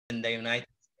in the United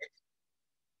States.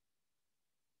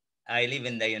 I live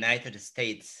in the United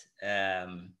States,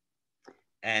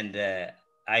 and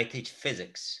I teach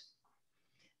physics.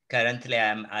 Currently,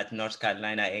 I'm at North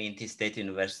Carolina A&T State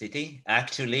University.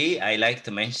 Actually, I like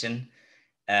to mention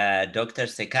Dr.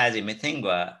 Sekazi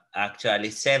Mithingwa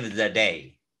actually saved the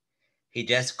day. He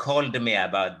just called me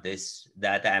about this,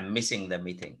 that I'm missing the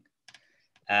meeting.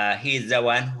 He's the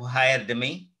one who hired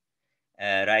me.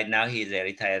 Right now, he's a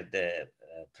retired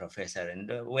professor, and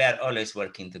we are always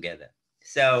working together.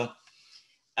 So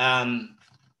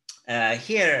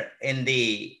here in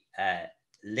the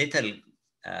little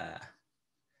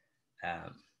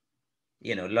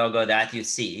logo that you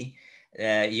see,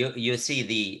 you see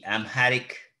the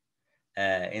Amharic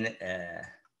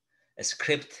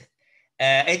script.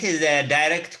 It is a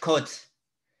direct quote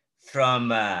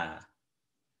from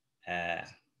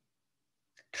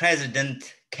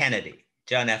President Kennedy,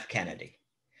 John F. Kennedy.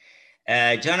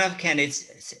 John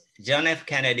F.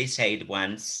 Kennedy said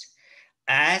once,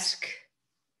 ask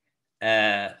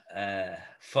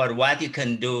for what you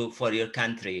can do for your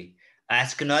country.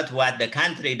 Ask not what the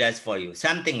country does for you,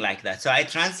 something like that. So I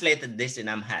translated this in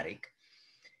Amharic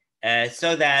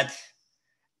so that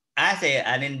as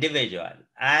an individual,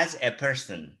 as a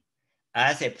person,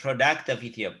 as a product of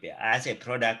Ethiopia, as a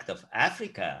product of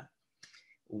Africa,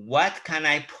 what can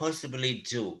I possibly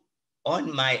do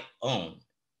on my own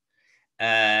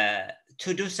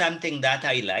to do something that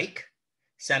I like,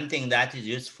 something that is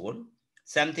useful,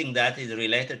 something that is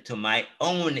related to my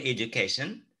own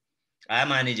education.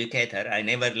 I'm an educator. I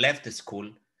never left school.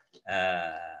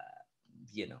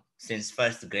 Since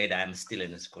first grade, I'm still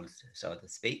in school, so to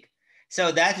speak.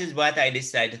 So that is what I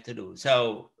decided to do.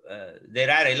 So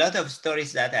there are a lot of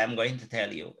stories that I'm going to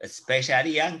tell you,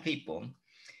 especially young people,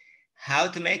 how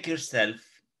to make yourself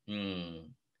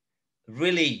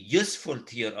really useful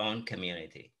to your own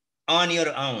community on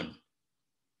your own,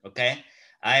 okay?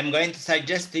 I'm going to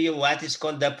suggest to you what is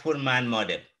called the poor man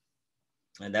model.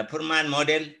 And the poor man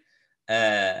model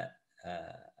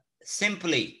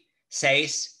simply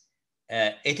says,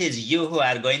 it is you who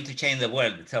are going to change the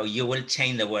world, so you will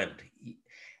change the world.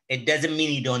 It doesn't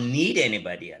mean you don't need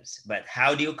anybody else, but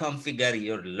how do you configure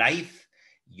your life,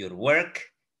 your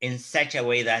work in such a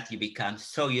way that you become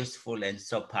so useful and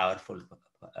so powerful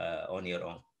on your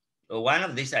own? One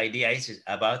of these ideas is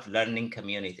about learning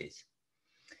communities.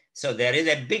 So there is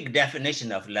a big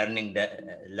definition of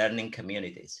learning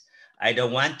communities. I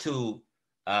don't want to,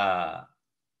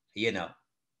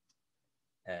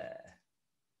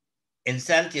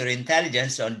 insult your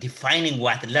intelligence on defining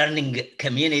what learning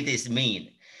communities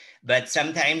mean. But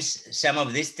sometimes some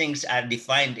of these things are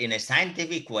defined in a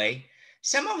scientific way.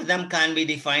 Some of them can be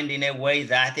defined in a way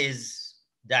that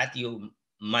you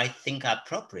might think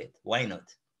appropriate. Why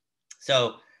not?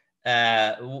 So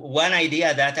one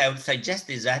idea that I would suggest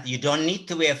is that you don't need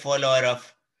to be a follower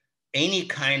of any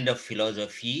kind of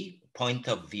philosophy, point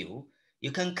of view.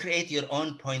 You can create your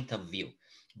own point of view.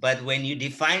 But when you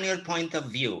define your point of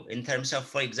view in terms of,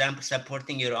 for example,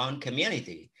 supporting your own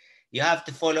community, you have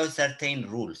to follow certain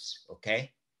rules,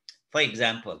 okay? For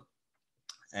example,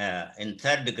 in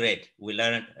third grade,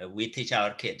 we teach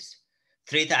our kids,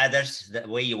 treat others the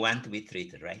way you want to be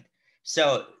treated, right?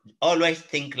 So always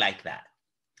think like that.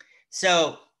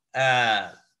 So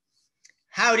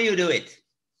how do you do it?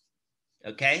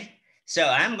 Okay, so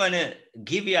I'm going to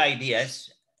give you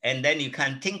ideas, and then you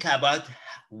can think about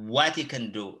what you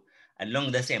can do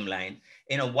along the same line,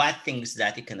 what things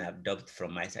that you can adopt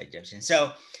from my suggestion.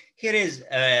 So here is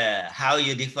how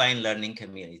you define learning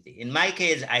community. In my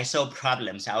case, I saw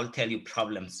problems. I will tell you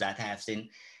problems that I have seen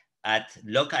at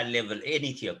local level in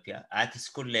Ethiopia, at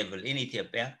school level in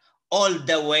Ethiopia, all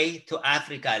the way to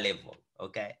Africa level,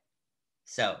 okay?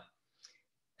 So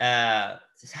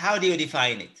how do you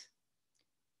define it?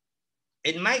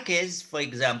 In my case, for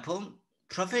example,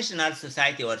 professional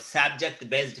society or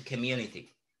subject-based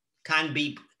community can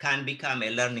become a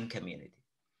learning community,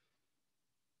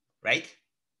 right?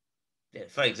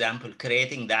 For example,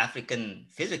 creating the African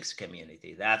physics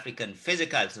community, the African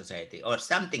physical society, or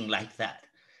something like that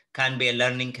can be a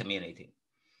learning community.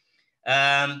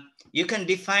 You can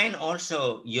define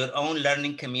also your own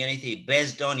learning community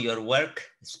based on your work,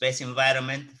 space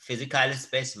environment, physical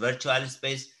space, virtual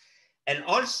space. And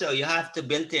also you have to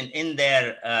build in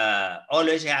there,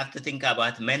 always you have to think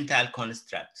about mental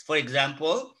constructs. For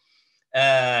example,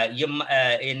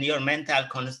 in your mental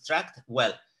construct,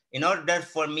 well, in order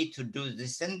for me to do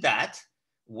this and that,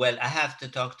 well, I have to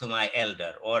talk to my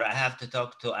elder, or I have to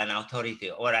talk to an authority,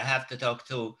 or I have to talk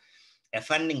to a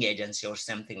funding agency or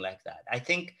something like that. I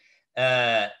think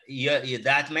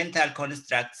that mental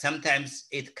construct, sometimes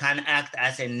it can act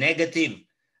as a negative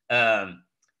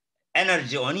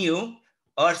energy on you,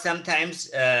 or sometimes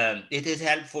it is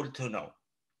helpful to know.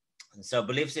 So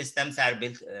belief systems are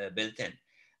built in.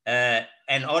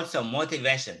 And also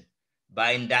motivation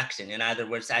by induction. In other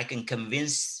words,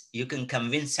 you can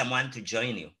convince someone to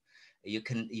join you. You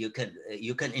can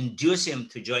induce him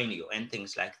to join you and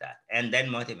things like that. And then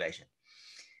motivation.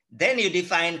 Then you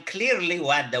define clearly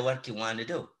what the work you want to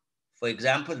do. For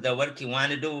example, the work you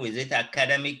want to do, is it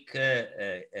academic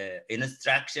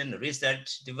instruction,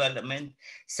 research, development?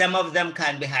 Some of them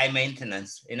can be high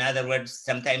maintenance. In other words,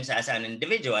 sometimes as an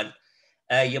individual,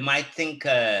 you might think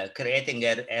creating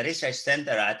a research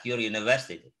center at your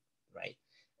university, right?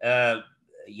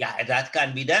 Yeah, that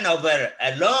can be done over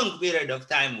a long period of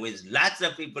time with lots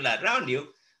of people around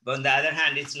you. But on the other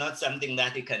hand, it's not something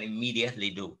that you can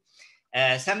immediately do.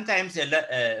 Sometimes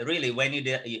really when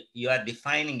you are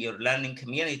defining your learning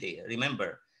community,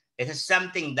 remember, it is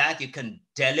something that you can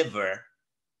deliver,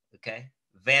 okay,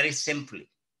 very simply,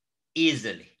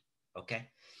 easily, okay?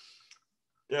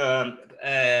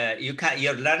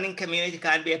 Your learning community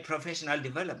can be a professional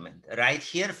development. Right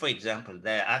here, for example,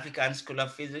 the African School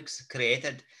of Physics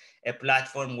created a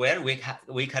platform where we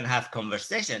can have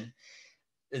conversation.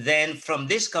 Then from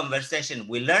this conversation,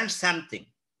 we learn something.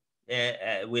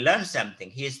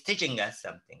 He is teaching us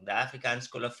something. The African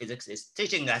School of Physics is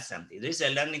teaching us something. This is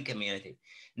a learning community.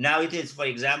 Now it is, for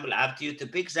example, up to you to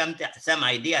pick some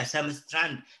idea, some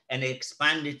strand, and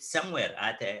expand it somewhere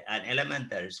at an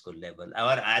elementary school level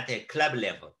or at a club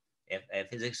level, a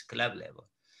physics club level.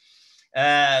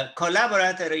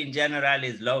 Collaboratory in general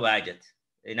is low budget.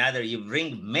 In other words, you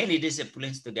bring many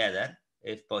disciplines together,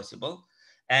 if possible,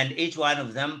 and each one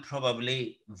of them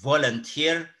probably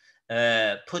volunteer,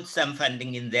 put some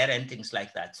funding in there and things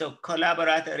like that. So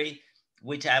collaboratory,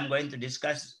 which I'm going to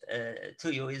discuss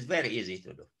to you, is very easy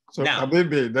to do. So now,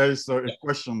 Abebe, there is a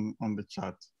question on the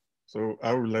chat. So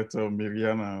I will let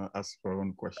Miriana ask her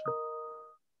own question.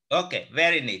 Okay,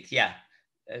 very neat, yeah.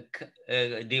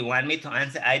 Do you want me to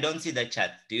answer? I don't see the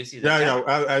chat. Do you see the chat?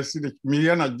 Yeah, I see the,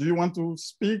 Miriana, do you want to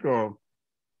speak or?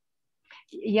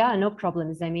 Yeah, no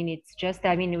problems. I mean, it's just,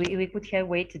 I mean, we could have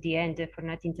wait to the end for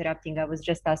not interrupting. I was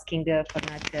just asking for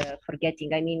not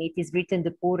forgetting. I mean, it is written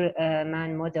the poor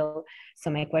man model. So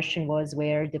my question was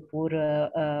where the poor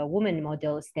woman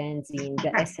model stands in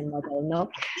the SN model, no?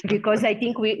 Because I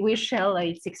think we shall,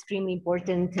 it's extremely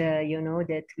important, you know,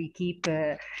 that we keep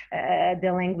the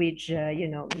language, you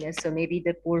know, yeah, so maybe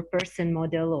the poor person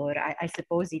model, or I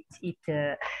suppose it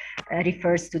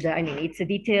refers to the, I mean, it's a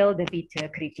detailed, a bit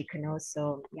critical, no? So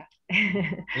yeah.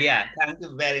 Yeah, thank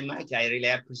you very much. I really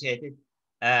appreciate it.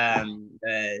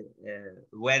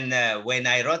 When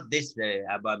I wrote this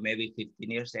about maybe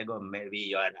 15 years ago, maybe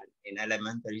you are in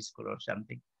elementary school or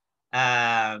something,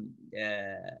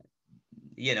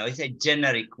 you know, it's a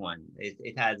generic one.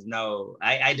 It has no,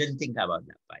 I didn't think about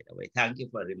that, by the way. Thank you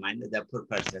for reminding the poor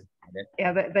person.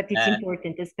 Yeah, but it's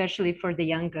important, especially for the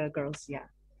younger girls, yeah.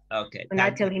 Okay.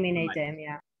 Not eliminate them,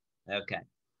 yeah. Okay.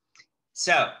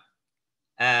 So,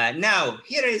 now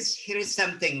here is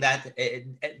something that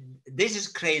this is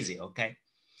crazy, okay?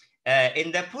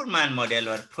 In the poor man model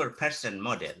or poor person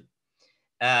model,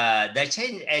 the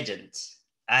change agent,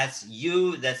 as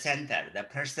you, the center, the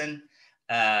person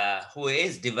who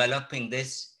is developing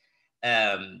this,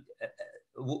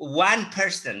 one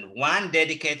person, one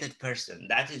dedicated person,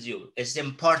 that is you, is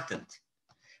important.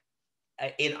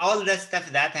 In all the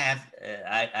stuff that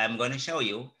I'm going to show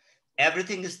you,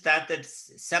 everything started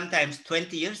sometimes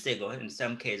 20 years ago, in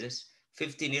some cases,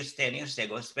 15 years, 10 years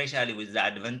ago, especially with the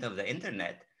advent of the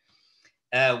internet.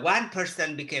 One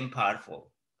person became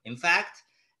powerful. In fact,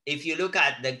 if you look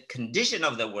at the condition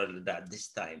of the world at this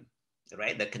time,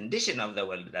 right? The condition of the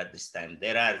world at this time,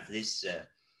 there are these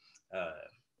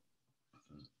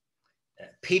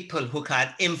people who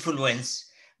can influence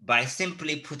by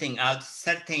simply putting out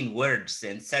certain words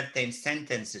and certain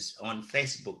sentences on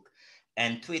Facebook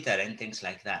and Twitter and things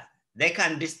like that. They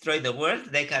can destroy the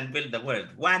world, they can build the world.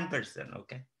 One person,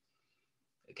 okay?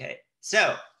 Okay,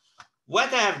 so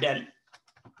what I have done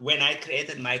when I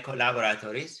created my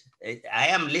collaboratories, I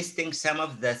am listing some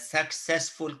of the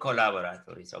successful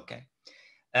collaboratories, okay?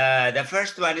 The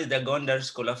first one is the Gondar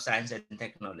School of Science and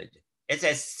Technology. It's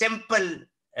a simple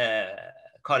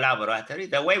collaboratory.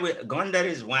 The way Gondar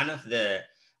is one of the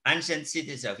ancient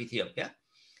cities of Ethiopia.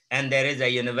 And there is a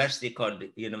university called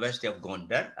University of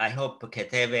Gondar. I hope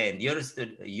Kebede and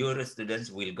your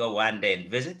students will go one day and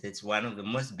visit. It's one of the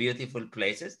most beautiful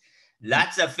places.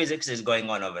 Lots of physics is going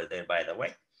on over there, by the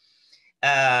way.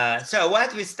 So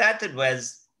what we started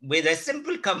was with a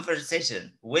simple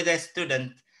conversation with a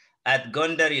student at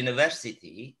Gondar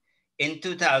University in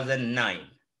 2009.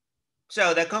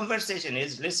 So the conversation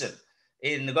is, listen,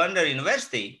 in Gondar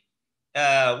University,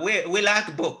 we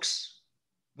lack books.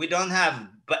 We don't have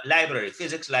library,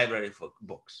 physics library for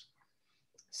books.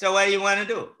 So what do you want to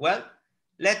do? Well,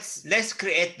 let's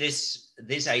create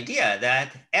this idea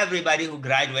that everybody who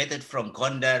graduated from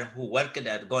Gondar, who worked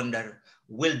at Gondar,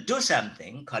 will do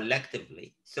something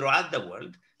collectively throughout the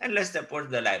world, and let's support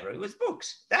the library with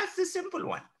books. That's the simple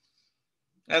one.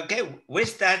 Okay, we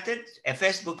started a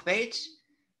Facebook page,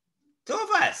 two of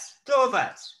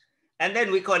us. And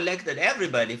then we collected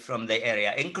everybody from the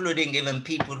area, including even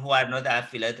people who are not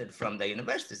affiliated from the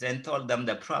universities, and told them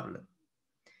the problem.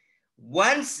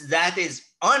 Once that is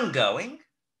ongoing,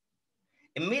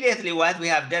 immediately what we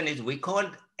have done is we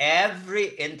called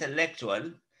every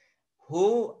intellectual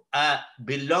who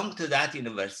belonged to that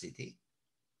university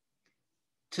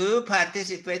to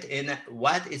participate in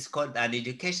what is called an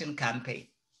education campaign.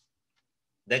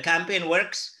 The campaign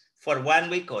works for 1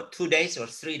 week or 2 days or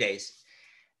 3 days.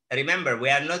 Remember, we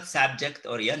are not subject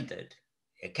oriented.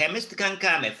 A chemist can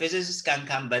come, a physicist can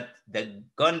come, but the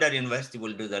Gondar University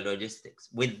will do the logistics.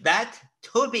 With that,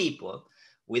 2 people,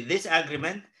 with this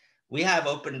agreement, we have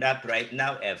opened up right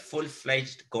now a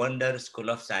full-fledged Gondar School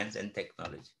of Science and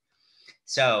Technology.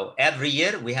 So every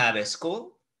year we have a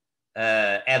school.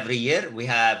 Every year we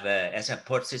have a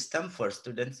support system for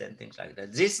students and things like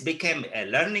that. This became a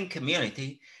learning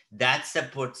community that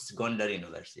supports Gondar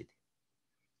University.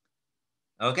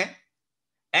 Okay,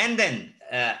 and then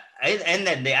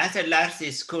the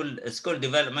SLRC school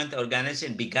development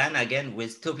organization began again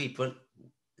with 2 people.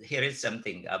 Here is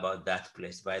something about that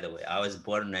place, by the way. I was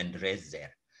born and raised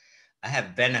there. I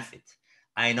have benefit.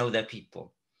 I know the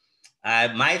people.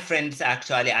 My friends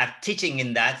actually are teaching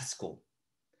in that school.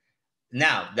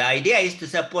 Now, the idea is to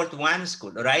support 1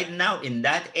 school. Right now in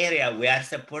that area, we are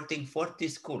supporting 40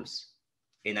 schools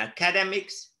in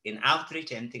academics, in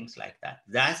outreach and things like that.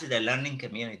 That's the learning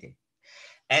community.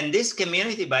 And this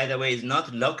community, by the way, is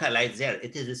not localized there.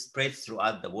 It is spread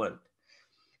throughout the world.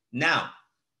 Now,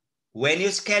 when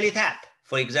you scale it up,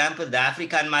 for example, the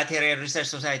African Material Research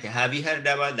Society, have you heard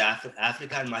about the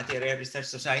African Material Research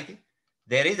Society?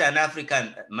 There is an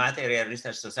African Material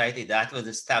Research Society that was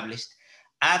established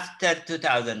after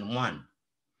 2001.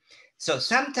 So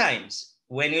sometimes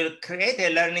when you create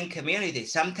a learning community,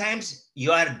 sometimes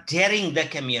you are daring the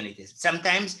community.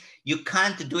 Sometimes you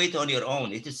can't do it on your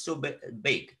own. It is so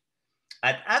big.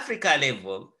 At Africa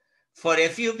level, for a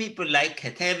few people like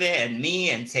Kebede and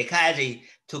me and Sekari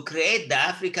to create the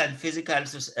African Physical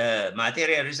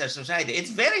Material Research Society,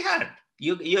 it's very hard.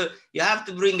 You have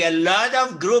to bring a lot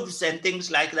of groups and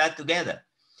things like that together.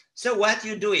 So what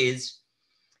you do is,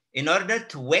 in order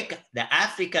to wake the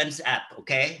Africans up,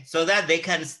 okay, so that they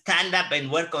can stand up and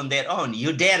work on their own,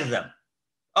 you dare them.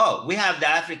 Oh, we have the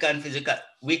African Physical.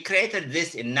 We created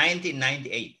this in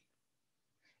 1998.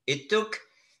 It took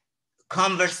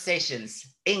conversations,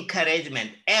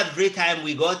 encouragement. Every time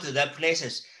we go to the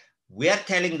places, we are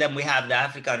telling them we have the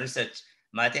African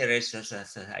Material Research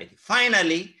Society.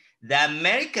 Finally, the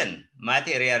American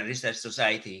Material Research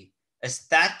Society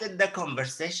started the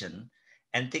conversation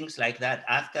and things like that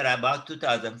after about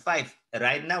 2005.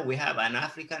 Right now, we have an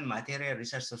African Material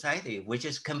Research Society, which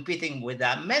is competing with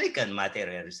the American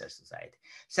Material Research Society.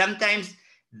 Sometimes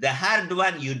the hard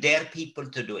one, you dare people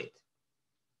to do it.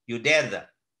 You dare them,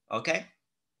 okay?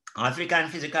 African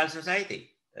Physical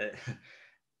Society.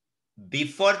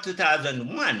 Before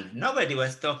 2001, nobody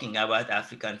was talking about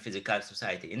African Physical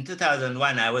Society. In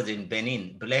 2001, I was in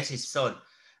Benin, bless his soul,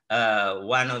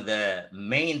 one of the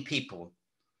main people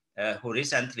who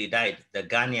recently died, the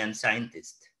Ghanaian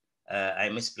scientist. I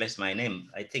misplaced my name,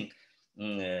 I think.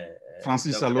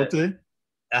 Francis Alote?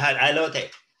 Alote.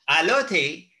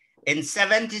 Alote, in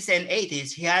 70s and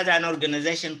 80s, he had an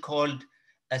organization called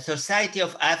a Society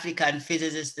of African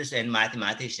Physicists and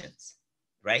Mathematicians,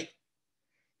 right?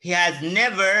 He has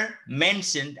never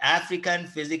mentioned African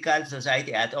Physical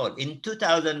Society at all. In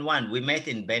 2001, we met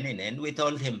in Benin and we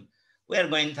told him, we are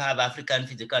going to have African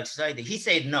Physical Society. He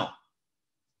said, no.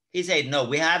 He said, no,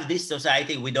 we have this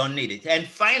society, we don't need it. And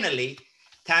finally,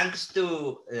 thanks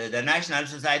to the National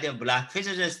Society of Black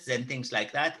Physicists and things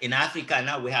like that, in Africa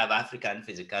now we have African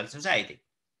Physical Society.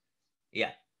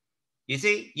 Yeah. You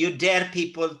see, you dare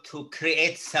people to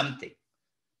create something.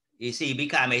 You see,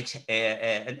 become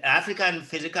an African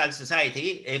Physical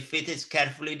Society, if it is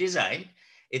carefully designed,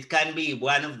 it can be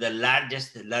one of the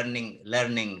largest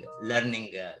learning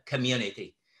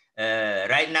community.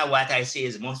 Right now, what I see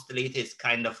is mostly it is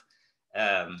kind of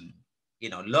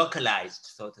localized,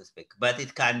 so to speak, but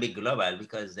it can be global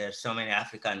because there's so many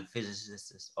African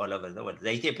physicists all over the world.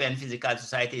 The Ethiopian Physical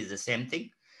Society is the same thing.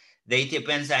 The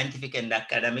Ethiopian Scientific and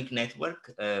Academic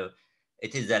Network,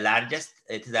 it is the largest.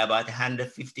 It is about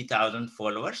 150,000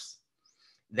 followers.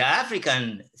 The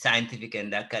African Scientific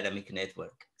and Academic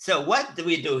Network. So what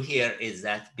we do here is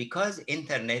that because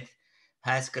internet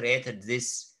has created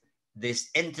this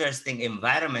interesting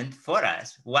environment for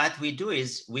us, what we do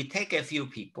is we take a few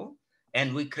people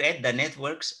and we create the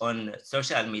networks on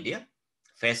social media,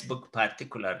 Facebook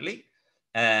particularly,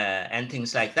 and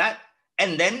things like that,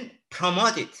 and then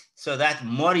promote it so that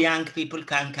more young people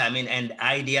can come in and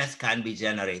ideas can be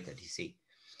generated, you see.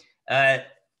 The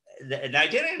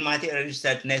Nigerian Material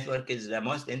Research Network is the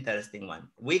most interesting one.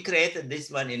 We created this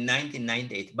one in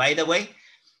 1998. By the way,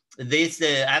 this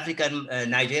African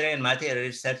Nigerian Material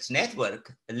Research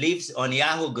Network lives on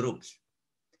Yahoo groups.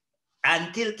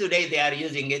 Until today, they are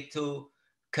using it to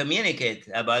communicate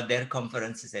about their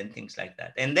conferences and things like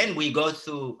that. And then we go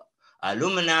through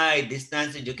alumni,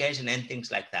 distance education, and things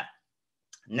like that.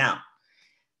 Now,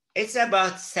 it's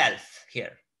about self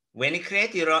here. When you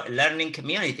create your own learning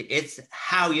community, it's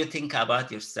how you think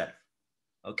about yourself,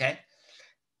 okay?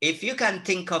 If you can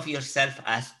think of yourself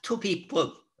as two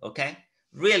people, okay?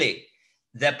 Really,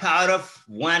 the power of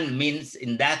one means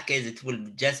in that case, it will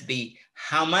just be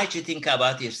how much you think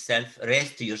about yourself,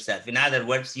 raised to yourself. In other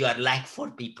words, you are like four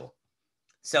people.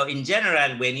 So in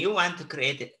general, when you want to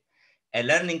create a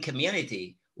learning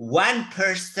community, one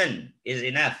person is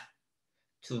enough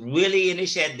to really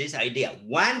initiate this idea.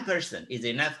 One person is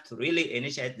enough to really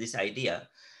initiate this idea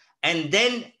and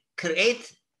then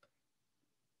create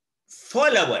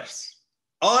followers,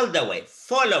 all the way,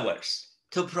 followers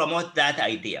to promote that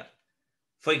idea.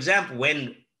 For example,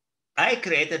 when I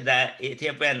created the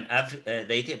Ethiopian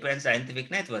Scientific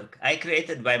Network, I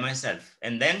created by myself.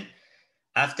 And then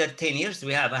after 10 years,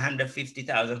 we have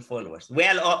 150,000 followers. We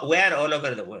are all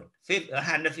over the world,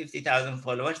 150,000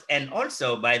 followers. And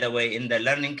also, by the way, in the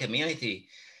learning community,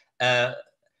 the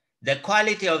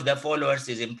quality of the followers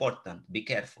is important. Be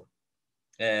careful.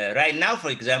 Right now, for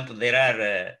example,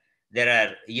 there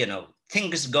are,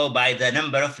 things go by the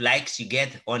number of likes you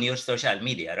get on your social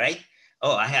media, right?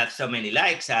 Oh, I have so many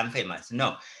likes, I'm famous.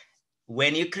 No,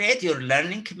 when you create your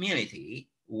learning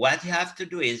community, what you have to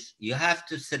do is you have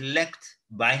to select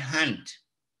by hand,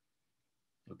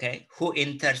 okay, who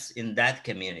enters in that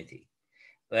community.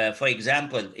 For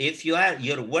example, if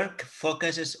your work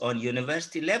focuses on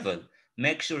university level,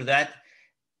 make sure that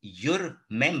your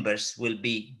members will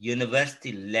be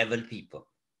university level people,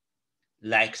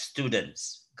 like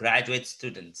students, graduate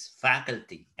students,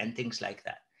 faculty, and things like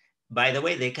that. By the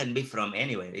way, they can be from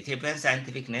anywhere. Ethiopian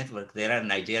Scientific Network, there are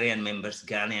Nigerian members,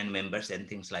 Ghanaian members, and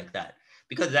things like that,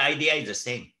 because the idea is the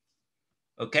same,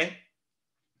 okay?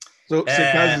 So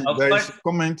Kazi, there is a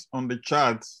comment on the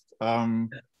chat.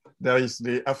 There is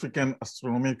the African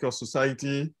Astronomical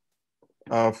Society,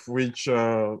 of which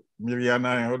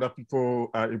Miriana and other people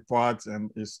are a part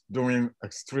and is doing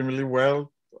extremely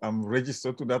well. I'm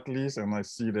registered to that list and I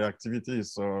see the activity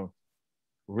is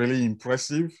really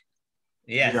impressive.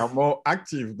 Yes. They are more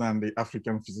active than the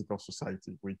African Physical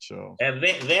Society, which...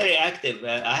 very active.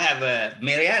 I have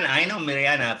Miriana, I know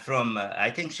Miriana from, I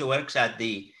think she works at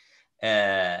the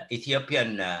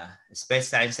Ethiopian Space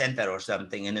Science Center or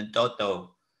something in the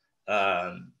Toto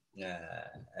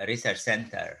Research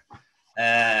Center.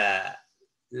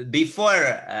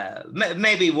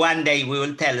 Maybe one day we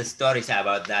will tell stories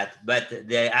about that, but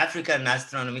the African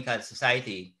Astronomical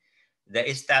Society, the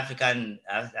East African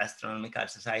Astronomical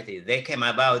Society, they came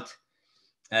about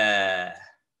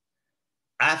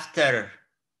after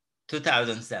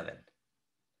 2007.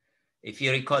 If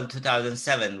you recall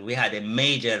 2007, we had a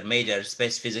major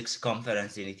space physics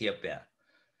conference in Ethiopia.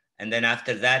 And then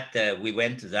after that, we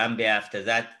went to Zambia, after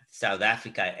that, South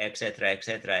Africa, et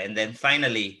cetera, and then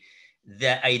finally,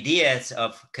 the ideas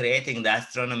of creating the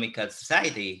Astronomical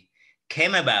Society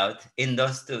came about in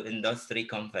those three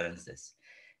conferences.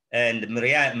 And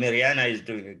Miriana is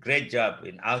doing a great job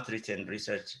in outreach and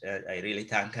research. I really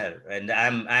thank her. And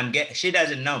she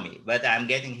doesn't know me, but I'm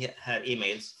getting her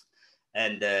emails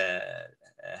and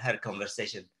her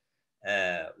conversation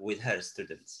with her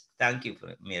students. Thank you,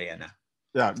 Miriana.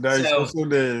 Yeah, there is also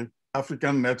the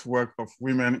African Network of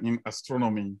Women in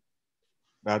Astronomy.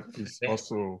 That is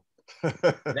also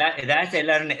that's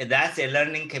a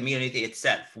learning community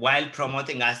itself. While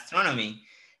promoting astronomy,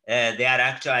 they are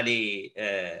actually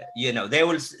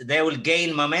they will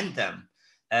gain momentum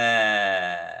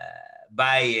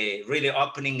by really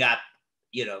opening up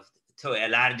to a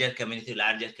larger community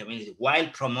while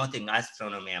promoting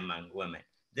astronomy among women.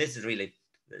 This is really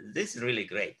This is really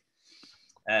great.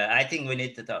 I think we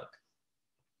need to talk.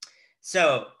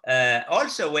 So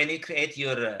also when you create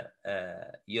your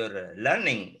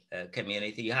learning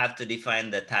community, you have to define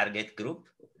the target group,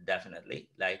 definitely,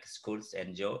 like schools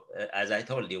and as I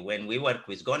told you, when we work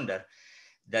with Gondar,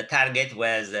 the target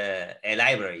was a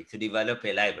library, to develop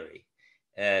a library.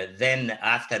 Then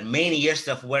after many years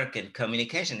of work in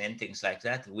communication and things like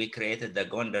that, we created the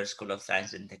Gondar School of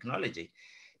Science and Technology.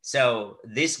 So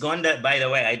this Gondar, by the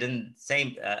way, I didn't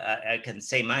say, I can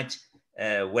say much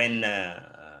when,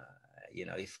 you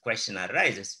know, if question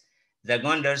arises. The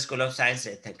Gondar School of Science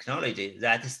and Technology,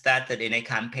 that started in a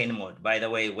campaign mode. By the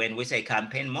way, when we say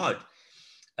campaign mode,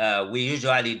 we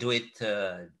usually do it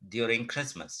during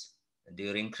Christmas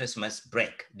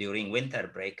break, during winter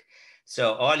break.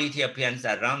 So all Ethiopians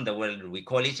around the world, we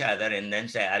call each other and then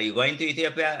say, are you going to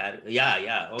Ethiopia?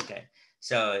 Yeah, okay.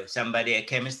 So somebody, a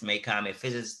chemist may come, a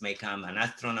physicist may come, an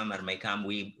astronomer may come.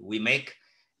 We make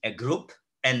a group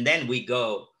and then we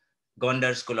go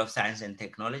Gondar School of Science and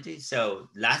Technology. So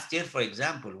last year, for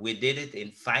example, we did it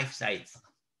in 5 sites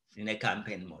in a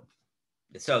campaign mode.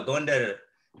 So Gondar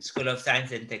School of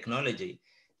Science and Technology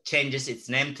changes its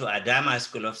name to Adama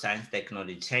School of Science and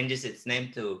Technology, changes its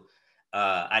name to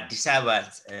Addis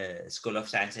Ababa School of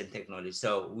Science and Technology.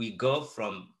 So we go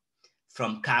from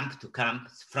camp to camp,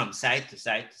 from site to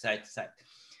site to site to site.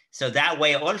 So that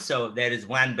way also there is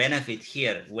one benefit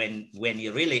here. When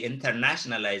you really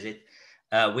internationalize it,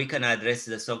 we can address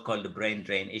the so-called brain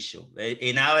drain issue.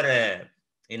 In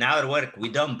our work, we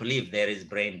don't believe there is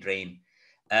brain drain.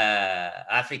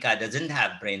 Africa doesn't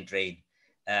have brain drain.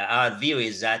 Our view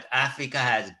is that Africa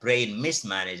has brain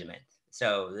mismanagement.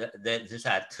 So these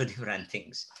are 2 different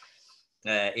things.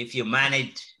 If you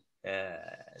manage...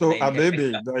 so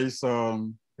Abebe, there is a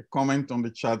comment on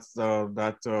the chat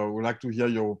that we'd like to hear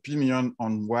your opinion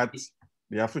on what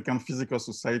the African Physical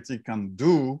Society can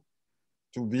do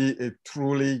to be a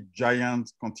truly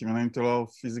giant continental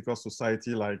physical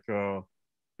society like the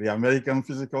American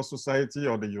Physical Society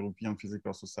or the European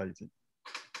Physical Society?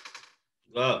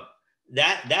 Well,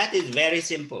 that is very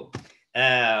simple.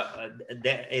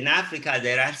 In Africa,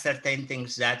 there are certain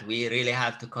things that we really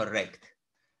have to correct.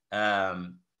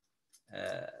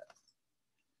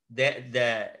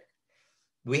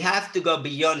 We have to go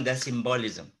beyond the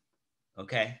symbolism,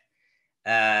 okay?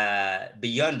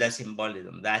 Beyond the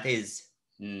symbolism. That is,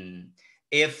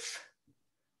 if,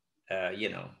 you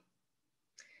know,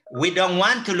 we don't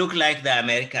want to look like the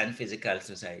American Physical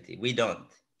Society. We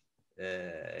don't.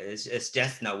 It's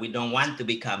just no, we don't want to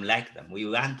become like them. We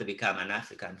want to become an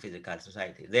African Physical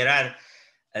Society. There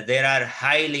are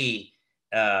highly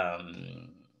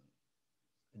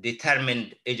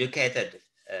determined, educated,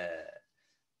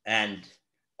 and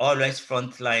always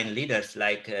frontline leaders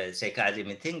like Sekazi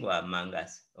Mitingwa among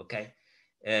us. Okay,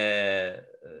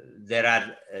 there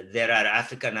are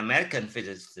African American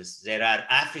physicists. There are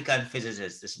African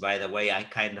physicists. By the way, I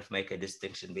kind of make a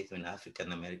distinction between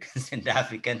African Americans and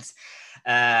Africans.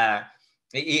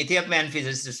 Ethiopian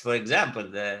physicists, for example,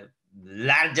 the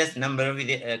largest number of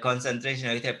concentration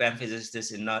of Ethiopian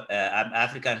physicists in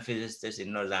African physicists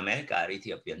in North America are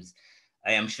Ethiopians.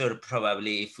 I am sure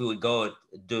probably if we go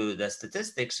do the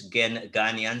statistics,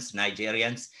 Ghanaians,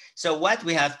 Nigerians. So what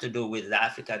we have to do with the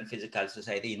African Physical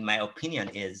Society, in my opinion,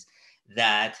 is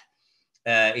that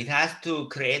it has to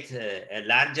create a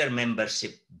larger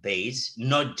membership base,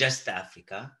 not just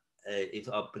Africa. It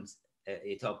opens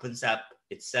up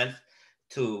itself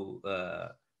to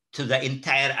the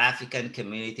entire African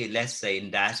community, let's say in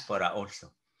diaspora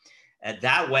also.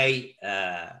 That way,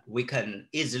 we can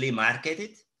easily market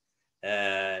it.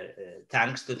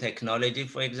 Thanks to technology,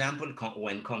 for example,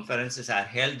 when conferences are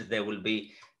held, there will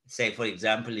be, say, for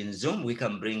example, in Zoom, we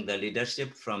can bring the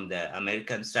leadership from the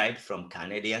American side, from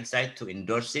Canadian side to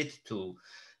endorse it, to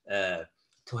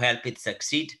help it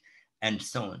succeed, and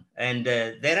so on. And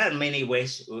there are many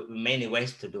ways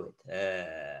to do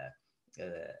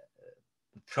it.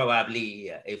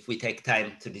 Probably, if we take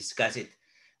time to discuss it,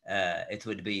 it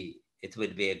would be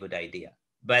a good idea.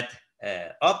 But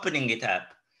opening it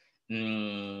up,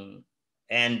 and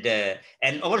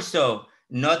also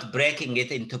not breaking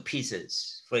it into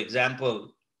pieces. For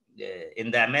example, in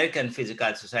the American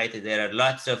Physical Society, there are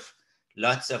lots of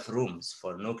rooms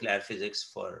for nuclear physics,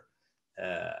 for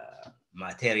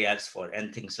materials,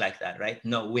 and things like that, right?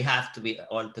 No, we have to be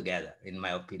all together, in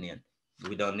my opinion.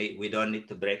 We don't need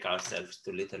to break ourselves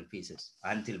to little pieces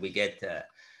until we get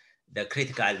the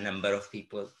critical number of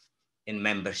people in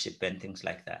membership and things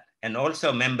like that. And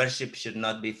also membership should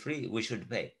not be free. We should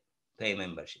pay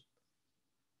membership.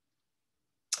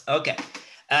 Okay.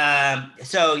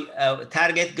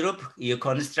 Target group, you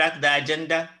construct the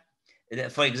agenda.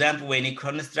 For example, when you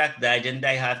construct the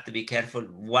agenda, you have to be careful.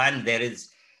 One, there is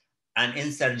an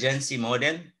insurgency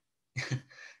model.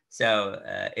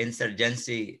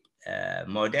 Insurgency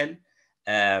model.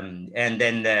 And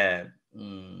then there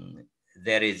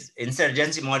is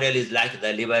insurgency model is like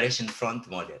the Liberation Front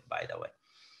model, by the way.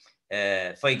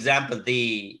 For example,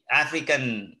 the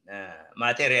African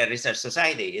Material Research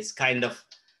Society is kind of,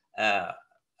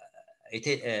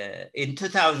 in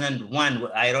 2001,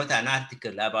 I wrote an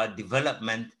article about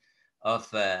development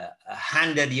of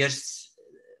 100 years.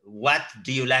 What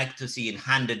do you like to see in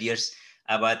 100 years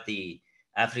about the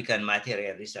African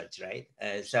material research, right?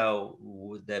 So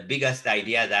the biggest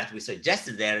idea that we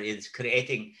suggested there is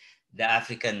creating the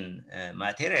African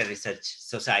Material Research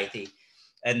Society.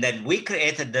 And then we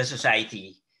created the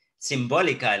society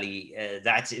symbolically,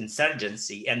 that's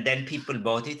insurgency, and then people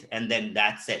bought it, and then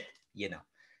that's it, you know.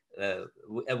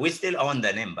 We still own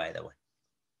the name, by the way.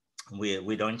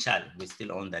 We don't challenge, we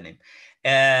still own the name.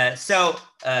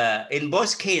 In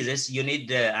both cases, you need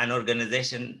an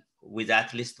organization with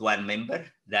at least one member.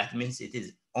 That means it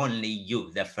is only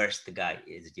you, the first guy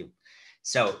is you.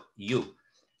 So you,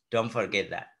 don't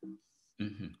forget that.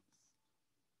 Mm-hmm.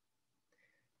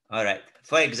 All right,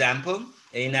 for example,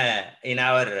 in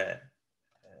our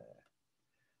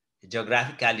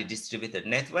geographically distributed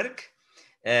network,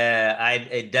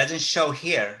 it doesn't show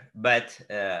here, but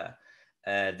there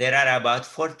are about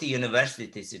 40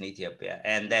 universities in Ethiopia.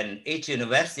 And then each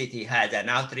university has an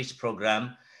outreach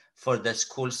program for the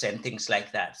schools and things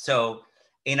like that. So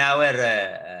in our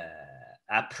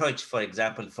approach, for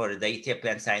example, for the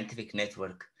Ethiopian Scientific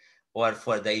Network, or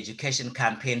for the education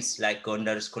campaigns like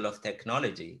Gondar School of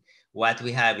Technology, what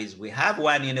we have is we have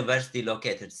one university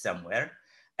located somewhere,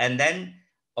 and then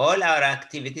all our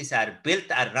activities are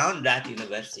built around that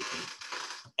university.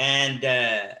 And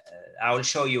I will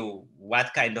show you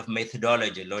what kind of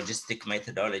methodology, logistic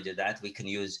methodology that we can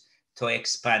use to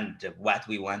expand what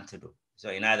we want to do.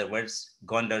 So in other words,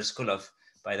 Gondar School of,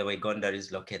 by the way, Gondar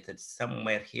is located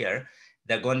somewhere here.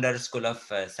 The Gondar School of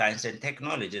Science and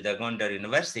Technology, the Gondar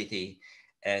University,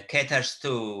 caters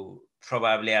to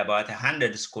probably about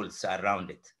 100 schools around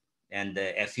it and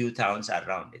a few towns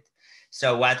around it.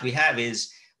 So what we have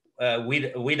is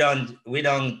we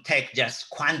don't take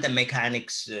just quantum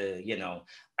mechanics, you know,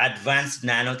 advanced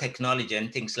nanotechnology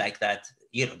and things like that.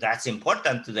 You know, that's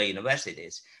important to the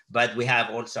universities, but we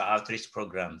have also outreach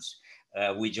programs.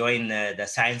 We join the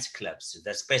science clubs,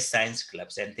 the space science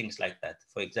clubs and things like that.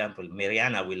 For example,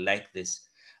 Mariana will like this,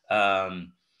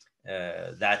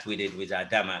 that we did with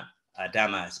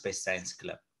Adama Space Science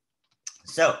Club.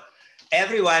 So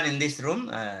everyone in this room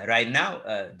right now,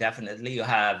 definitely you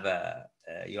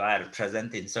are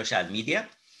present in social media.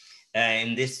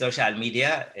 In this social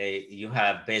media, you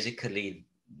have basically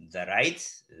the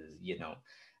rights, you know,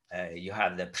 you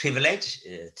have the privilege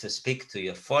to speak to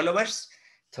your followers,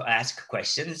 to ask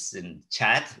questions and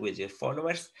chat with your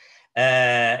followers.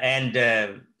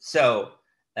 So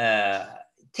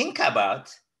think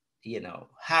about, you know,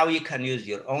 how you can use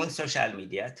your own social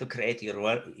media to create your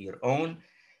own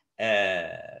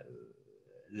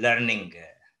learning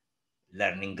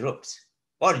groups,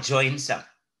 or join some.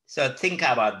 So think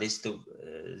about these two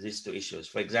issues.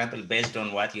 For example, based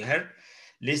on what you heard,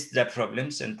 list the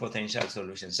problems and potential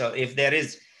solutions. So if there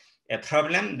is a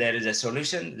problem, there is a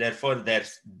solution. Therefore,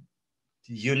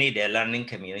 you need a learning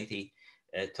community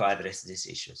to address these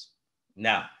issues.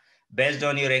 Now, based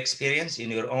on your experience in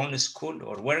your own school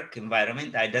or work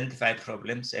environment, identify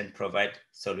problems and provide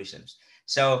solutions.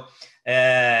 So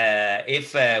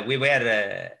if we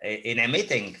were in a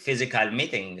meeting, physical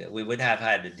meeting, we would have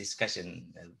had a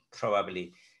discussion.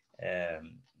 Probably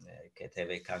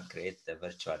Kebede can create the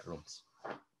virtual rooms.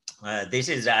 This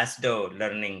is ASDO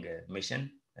learning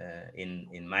mission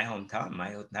in my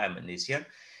hometown this year.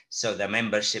 So the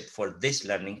membership for this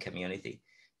learning community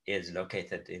is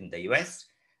located in the US.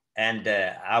 And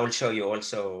I will show you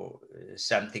also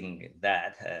something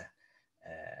that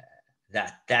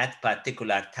that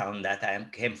particular town that I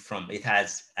came from, it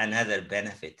has another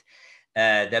benefit.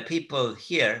 The people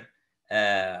here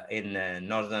in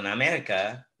Northern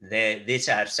America, these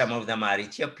are, some of them are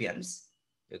Ethiopians,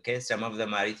 okay? Some of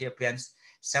them are Ethiopians.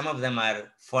 Some of them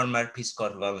are former Peace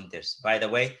Corps volunteers. By the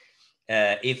way,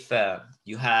 if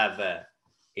you have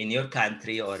in your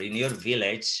country or in your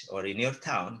village or in your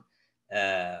town,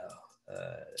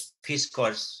 Peace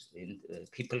Corps,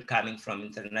 people coming from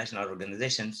international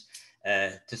organizations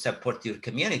to support your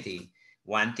community,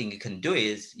 one thing you can do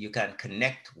is you can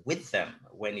connect with them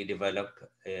when you develop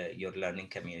your learning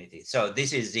community. So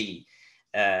this is the,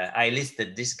 I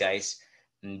listed these guys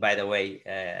And by the way,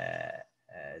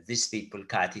 these people,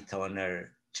 Cathy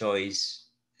Toner, Joyce,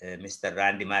 Mr.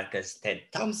 Randy Marcus, Ted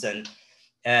Thompson,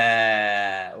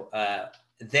 they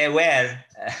were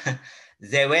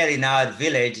they were in our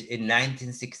village in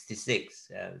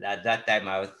 1966. At that time,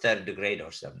 I was 3rd grade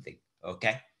or something.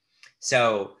 Okay,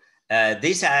 so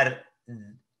these are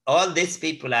all these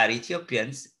people are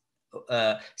Ethiopians.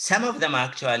 Some of them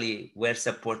actually were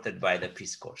supported by the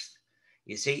Peace Corps.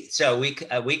 You see, so we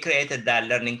created that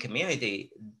learning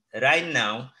community. Right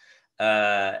now,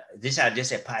 these are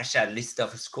just a partial list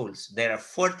of schools. There are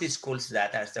 40 schools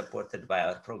that are supported by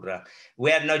our program.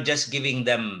 We are not just giving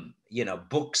them, you know,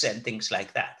 books and things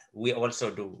like that. We also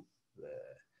do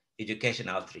education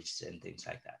outreach and things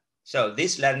like that. So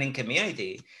this learning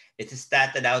community, it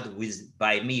started out with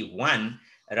by me one.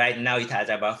 Right now, it has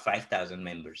about 5,000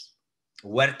 members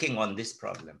working on this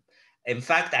problem. In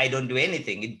fact, I don't do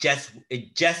anything. It just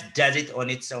does it on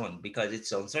its own because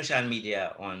it's on social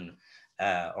media, on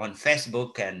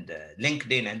Facebook and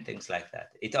LinkedIn and things like that.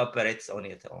 It operates on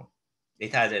its own.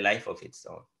 It has a life of its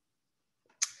own.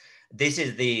 This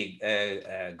is the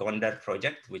Gondar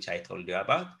project, which I told you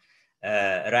about.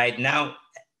 Right now,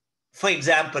 for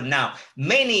example, now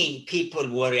many people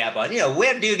worry about, you know,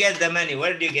 where do you get the money?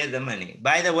 Where do you get the money?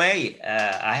 By the way,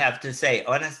 I have to say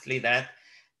honestly that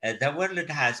the world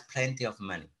has plenty of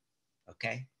money.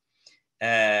 Okay,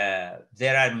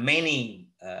 there are many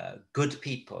good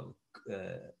people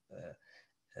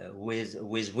with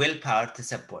willpower to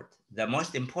support. The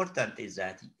most important is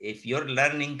that if your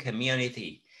learning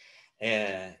community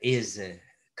is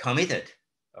committed,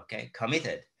 okay,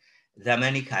 committed, the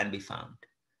money can be found.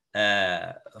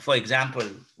 For example,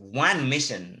 one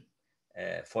mission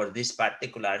for this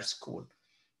particular school,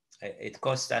 it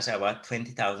cost us about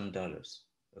 $20,000.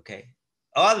 Okay,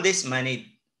 all this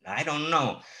money, I don't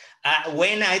know.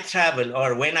 When I travel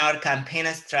or when our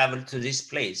campaigners travel to this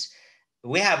place,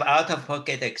 we have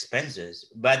out-of-pocket expenses,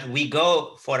 but we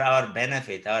go for our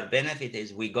benefit. Our benefit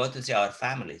is we go to see our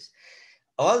families.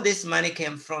 All this money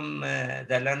came from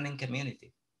the learning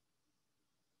community.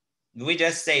 We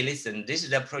just say, listen, this is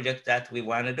the project that we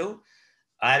want to do.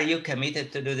 Are you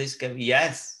committed to do this?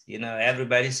 Yes, you know,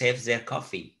 everybody saves their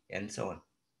coffee and so on.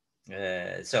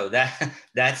 So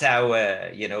that's how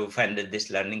you know, funded this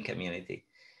learning community.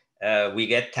 We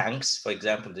get thanks. For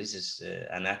example, this is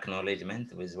an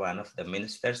acknowledgement with one of the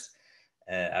ministers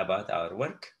about our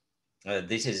work.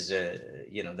 This is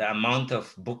you know, the amount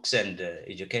of books and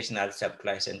educational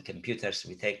supplies and computers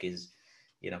we take is,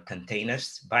 you know,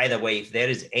 containers. By the way, if there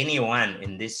is anyone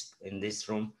in this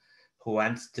room who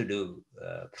wants to do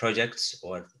projects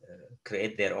or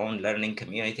create their own learning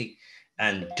community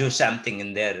and do something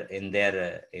in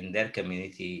their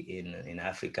community in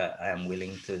Africa, I am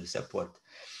willing to support.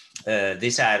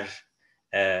 These are,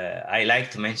 I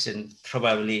like to mention,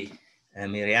 probably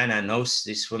Miriana knows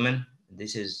this woman.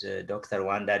 This is Dr.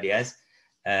 Wanda Diaz.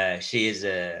 She is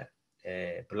a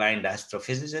blind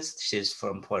astrophysicist. She's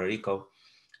from Puerto Rico.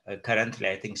 Currently,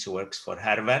 I think she works for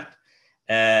Harvard.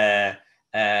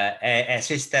 A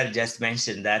sister just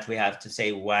mentioned that we have to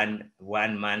say one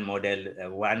man model,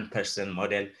 one person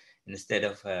model, instead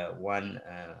of one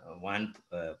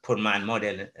poor man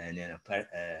model and, you know,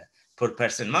 poor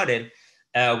person model.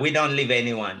 We don't leave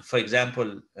anyone. For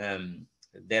example,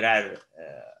 there are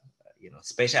you know,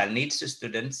 special needs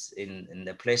students in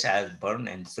the place I was born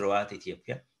and throughout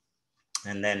Ethiopia.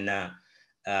 And then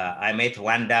I met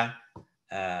Wanda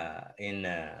in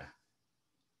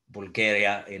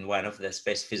Bulgaria in one of the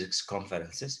space physics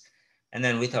conferences. And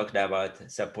then we talked about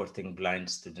supporting blind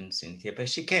students in Ethiopia.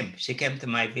 She came to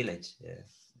my village.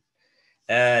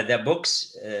 The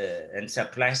books and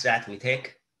supplies that we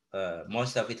take,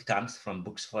 most of it comes from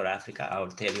Books for Africa. I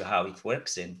will tell you how it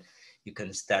works and you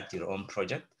can start your own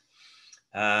project.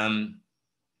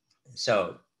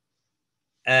 So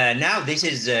now this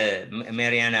is,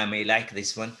 Mariana may like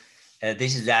this one.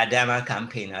 This is the Adama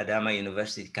campaign, Adama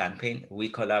University campaign. We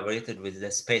collaborated with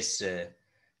the Space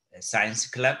Science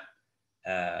Club.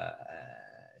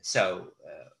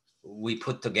 We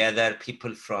put together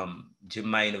people from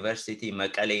Jimma University,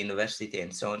 Mekelle University,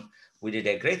 and so on. We did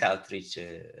a great outreach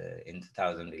in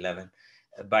 2011.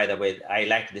 By the way, I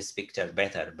like this picture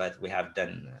better, but we have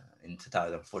done in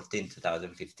 2014,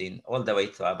 2015, all the way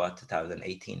to about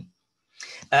 2018.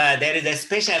 There is a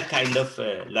special kind of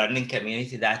learning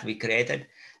community that we created.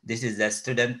 This is the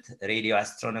student radio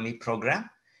astronomy program.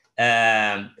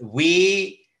 If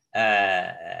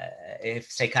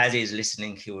Sekazi is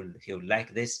listening, he will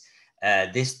like this.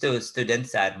 These two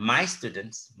students are my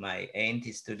students, my ANT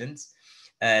students.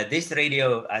 This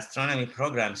radio astronomy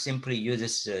program simply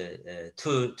uses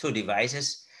two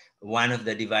devices. One of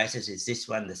the devices is this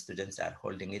one. The students are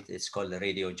holding it. It's called the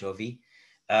Radio Jovi.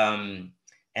 And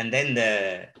then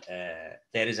there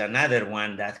is another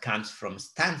one that comes from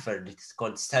Stanford. It's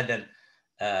called Sudden.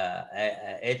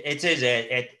 It is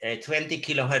a 20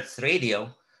 kilohertz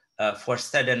radio for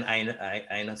sudden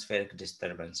ionospheric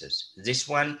disturbances. This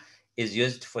one is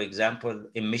used, for example,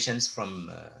 emissions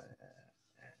from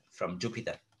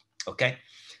Jupiter. Okay,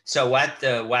 so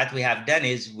what we have done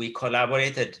is we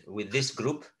collaborated with this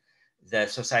group, the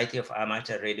Society of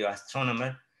Amateur Radio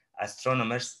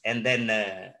Astronomers, and then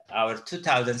our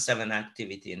 2007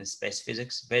 activity in space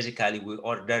physics. Basically, we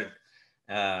ordered,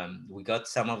 we got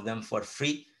some of them for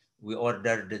free. We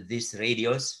ordered these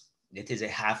radios. It is a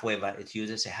half wave. It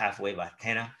uses a half wave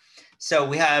antenna. So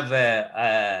we have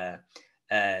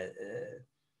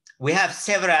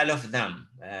several of them.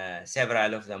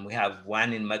 We have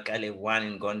one in Mekelle, one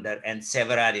in Gondar, and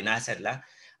several in Asarla.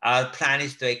 Our plan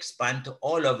is to expand to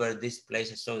all over these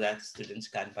places so that students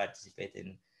can participate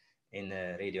in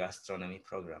a radio astronomy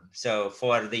program. So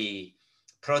for the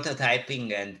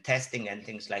prototyping and testing and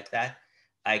things like that,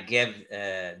 I gave,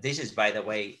 this is, by the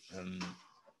way,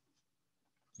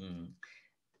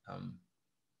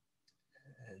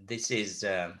 this is,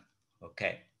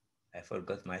 okay, I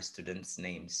forgot my students'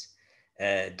 names.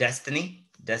 Destiny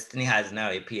has now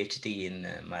a PhD in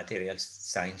materials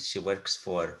science. She works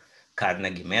for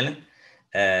Carnegie Mellon.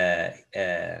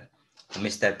 Mr.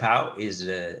 Pau is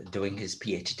doing his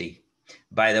PhD.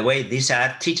 By the way, these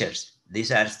are teachers.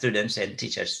 These are students and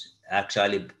teachers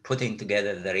actually putting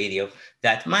together the radio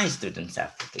that my students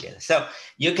have put together. So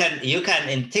you can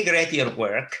integrate your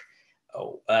work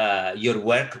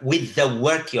with the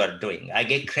work you are doing. I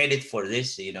get credit for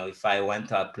this. You know, if I want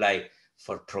to apply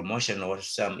for promotion or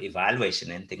some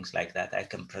evaluation and things like that, I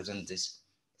can present this.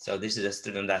 So this is a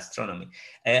student astronomy.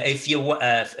 If you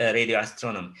radio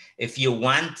astronomy, if you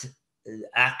want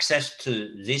access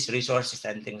to these resources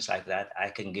and things like that, I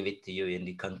can give it to you, and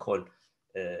you can call.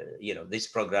 You know, this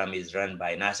program is run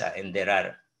by NASA, and there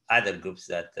are other groups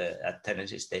that at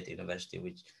Tennessee State University,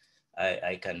 which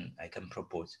I can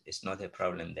propose. It's not a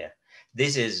problem there.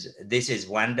 This is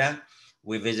Wanda.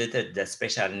 We visited the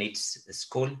special needs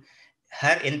school.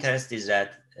 Her interest is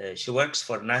that she works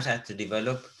for NASA to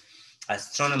develop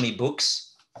astronomy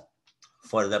books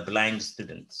for the blind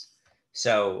students.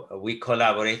 So we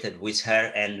collaborated with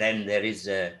her, and then there is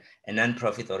a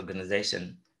non-profit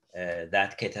organization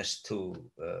that caters to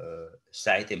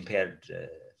sight impaired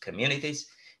communities.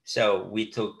 So we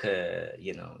took,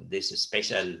 you know, this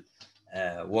special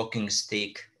walking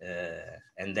stick,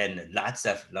 and then lots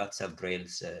of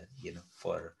brailles, you know,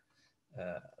 for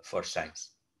science.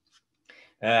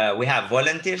 We have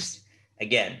volunteers.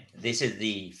 Again, this is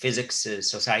the Physics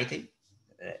Society,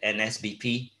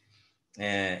 NSBP,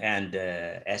 and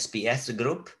SPS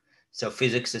group. So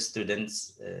physics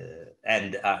students,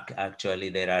 and actually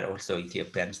there are also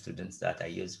Ethiopian students that I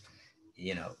use.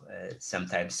 You know,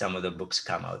 sometimes some of the books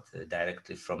come out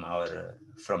directly from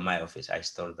my office. I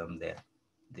store them there.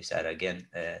 These are, again,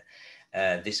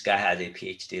 this guy has a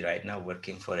PhD right now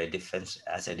working for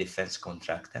as a defense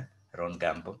contractor, Ron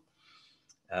Gambo.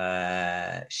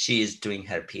 She is doing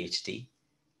her PhD,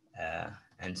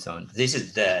 and so on. This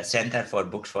is the Center for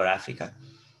Books for Africa.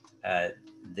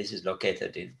 This is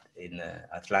located in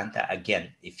Atlanta. Again,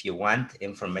 if you want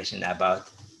information about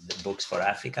the Books for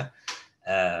Africa,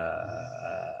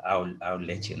 I'll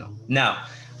let you know. Now,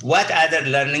 what other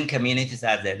learning communities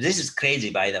are there? This is crazy,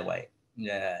 by the way.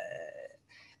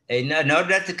 In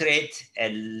order to create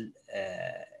a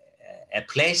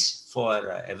place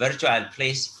a virtual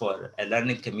place for a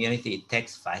learning community, it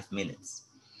takes 5 minutes.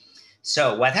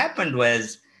 So what happened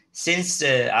was, since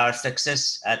our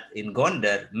success in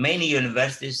Gondar, many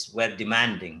universities were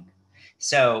demanding.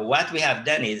 So what we have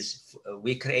done is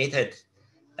we created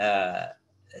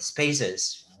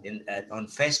spaces on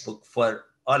Facebook for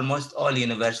almost all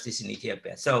universities in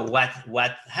Ethiopia. So what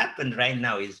happened right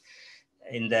now is,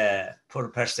 in the per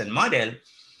person model,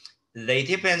 the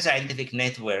Ethiopian Scientific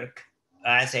Network,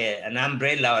 as an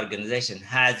umbrella organization,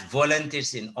 has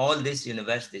volunteers in all these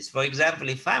universities. For example,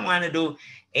 if I want to do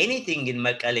anything in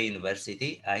Mekelle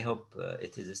University, I hope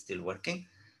it is still working,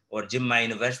 or Jimma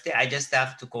University, I just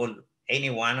have to call any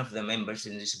one of the members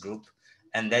in this group,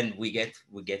 and then we get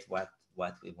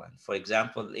what we want. For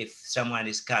example, if someone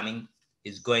is going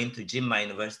to Jimma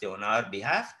University on our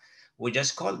behalf, we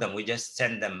just call them, we just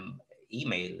send them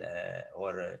email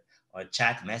or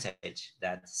chat message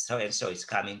that so-and-so is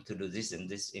coming to do this and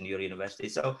this in your university.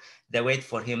 So they wait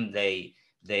for him, they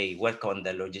work on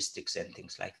the logistics and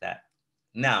things like that.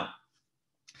 Now,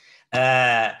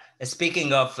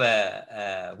 Speaking of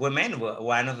women,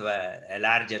 one of a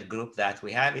larger group that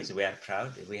we have is, we are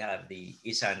proud, we have the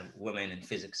ISAN Women in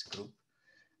Physics group.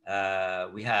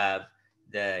 We have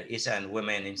the ISAN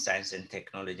Women in Science and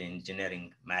Technology,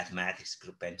 Engineering, Mathematics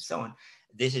group, and so on.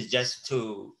 This is just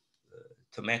to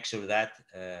make sure that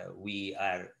we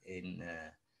are in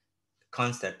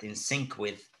constant, in sync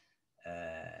with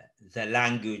the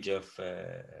language of,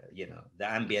 the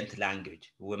ambient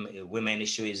language. Women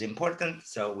issue is important,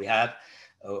 so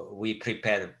we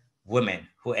prepare women,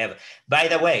 whoever. By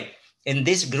the way, in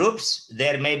these groups,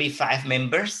 there may be 5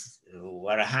 members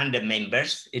or 100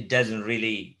 members. It doesn't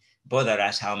really bother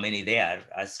us how many they are.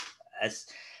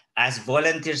 As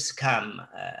volunteers come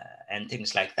and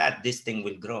things like that, this thing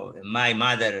will grow. My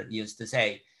mother used to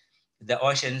say, the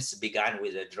oceans began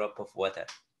with a drop of water.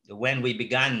 When we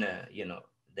began,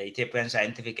 the Ethiopian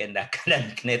Scientific and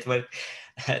Academic Network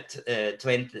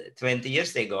 20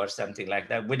 years ago or something like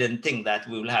that, we didn't think that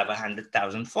we will have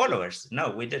 100,000 followers. No,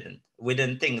 we didn't. We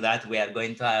didn't think that we are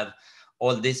going to have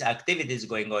all these activities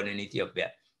going on in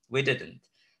Ethiopia. We didn't.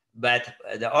 But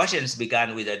the oceans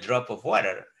began with a drop of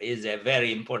water is a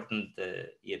very important,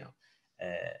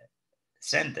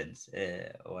 sentence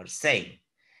or saying.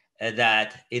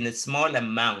 That in small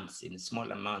amounts,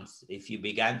 if you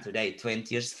began today,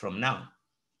 20 years from now,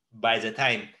 by the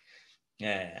time,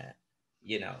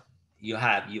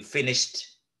 you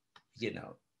finished,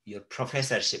 your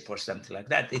professorship or something like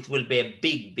that, it will be a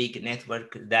big, big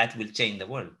network that will change the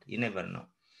world. You never know.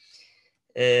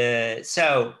 The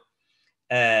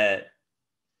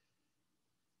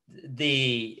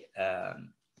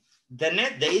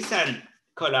ISAN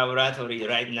collaboratory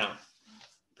right now,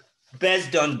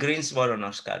 based on Greensboro,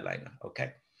 North Carolina,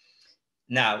 okay?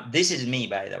 Now, this is me,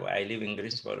 by the way. I live in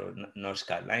Greensboro, North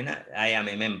Carolina. I am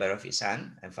a member of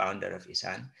ISAN, a founder of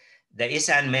ISAN. The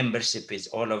ISAN membership is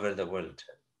all over the world.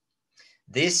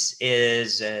 This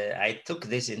is, I took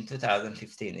this in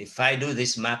 2015. If I do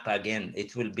this map again,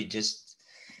 it will be just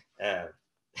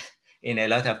in a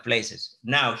lot of places.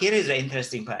 Now, here is the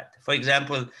interesting part. For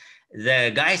example,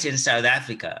 the guys in South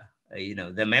Africa,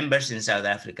 the members in South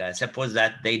Africa, suppose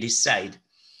that they decide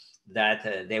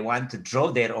that they want to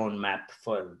draw their own map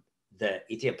for the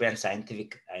Ethiopian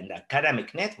Scientific and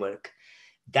Academic Network,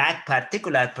 that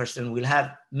particular person will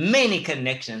have many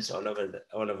connections all over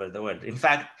the world. In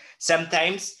fact,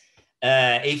 sometimes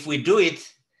if we do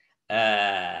it,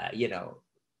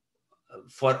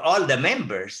 for all the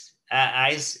members,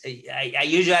 I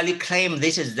usually claim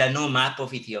this is the new map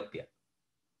of Ethiopia.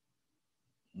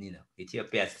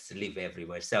 Ethiopians live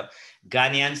everywhere. So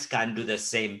Ghanaians can do the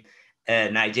same.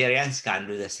 Nigerians can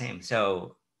do the same.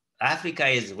 So Africa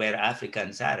is where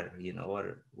Africans are,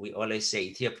 or we always say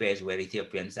Ethiopia is where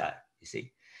Ethiopians are, you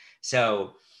see.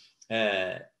 So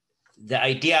the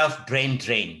idea of brain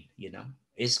drain,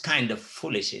 is kind of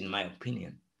foolish in my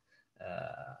opinion.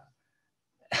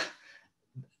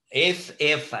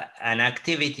 If an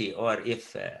activity or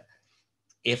if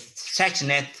such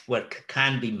network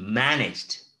can be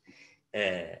managed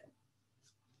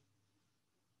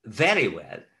very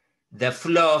well, the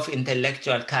flow of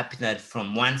intellectual capital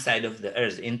from one side of the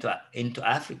earth into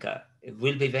Africa, it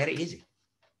will be very easy.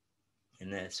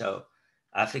 And so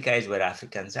Africa is where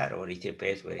Africans are, or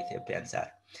Ethiopia is where Ethiopians are.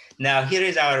 Now, here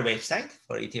is our website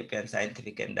for Ethiopian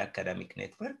Scientific and Academic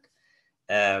Network.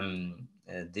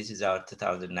 This is our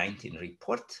 2019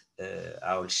 report.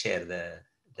 I will share the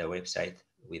website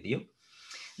with you.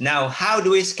 Now, how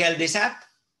do we scale this up?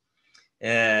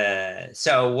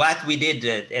 So what we did,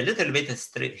 a little bit of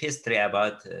history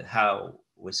about how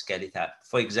we scale it up.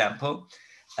 For example,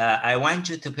 I want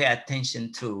you to pay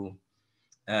attention to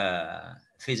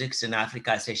Physics in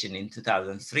Africa session in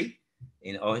 2003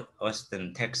 in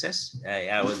Austin, Texas.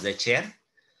 I was the chair.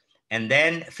 And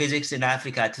then Physics in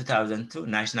Africa 2002,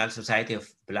 National Society of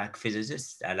Black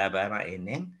Physicists, Alabama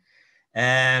A&M.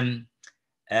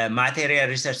 Material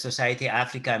Research Society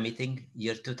Africa meeting,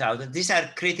 year 2000. These are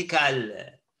critical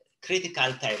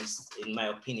times, in my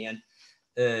opinion,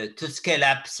 to scale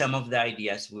up some of the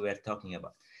ideas we were talking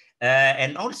about.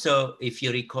 And also, if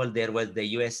you recall, there was the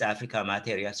US Africa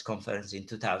Materials Conference in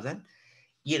 2000.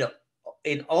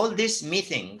 In all these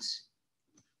meetings,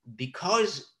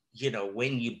 because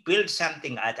when you build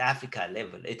something at Africa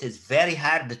level, it is very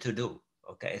hard to do,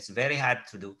 okay? It's very hard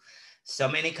to do. So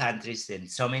many countries and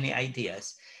so many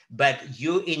ideas, but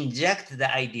you inject the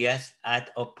ideas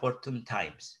at opportune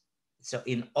times. So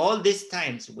in all these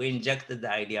times, we injected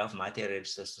the idea of Material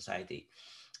Research Society.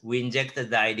 We injected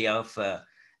the idea of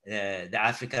the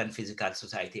African Physical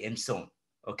Society and so on,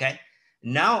 okay?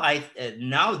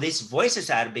 now these voices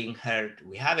are being heard.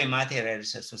 We have a material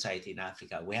society in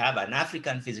Africa. We have an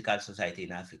African physical society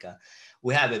in Africa.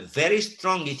 We have a very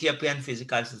strong Ethiopian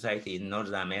physical society in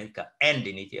North America and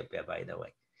in Ethiopia, by the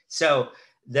way. So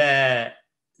the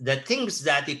things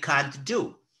that you can't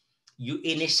do, you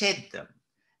initiate them,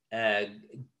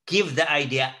 give the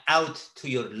idea out to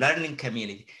your learning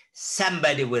community.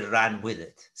 Somebody will run with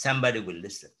it. Somebody will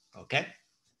listen, okay?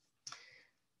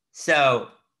 So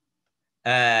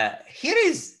here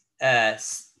is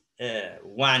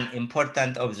one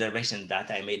important observation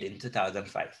that I made in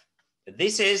 2005.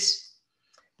 This is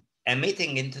a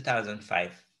meeting in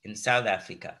 2005 in South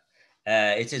Africa.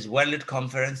 It is World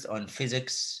Conference on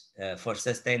Physics for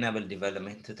Sustainable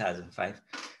Development 2005.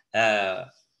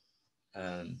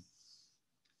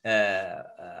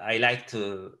 I like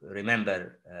to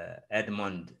remember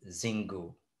Edmond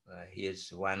Zingu. He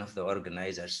is one of the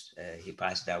organizers. He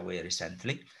passed away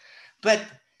recently. But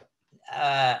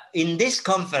in this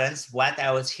conference, what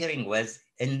I was hearing was,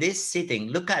 in this sitting,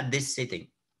 look at this sitting.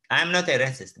 I'm not a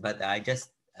racist, but I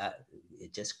just,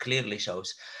 it just clearly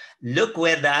shows, look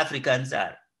where the Africans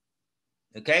are,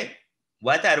 okay?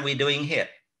 What are we doing here?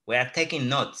 We are taking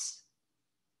notes,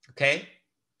 okay?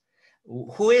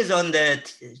 Who is on the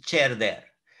chair there?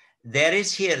 There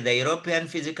is here the European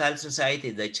Physical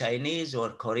Society, the Chinese or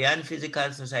Korean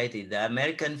Physical Society, the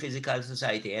American Physical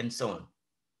Society, and so on.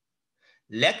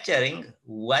 Lecturing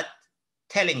what,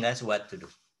 telling us what to do.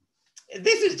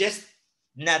 This is just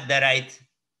not the right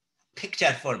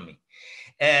picture for me.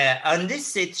 On this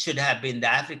seat should have been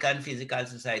the African Physical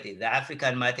Society, the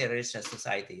African Materialist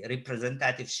Society,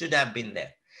 representatives should have been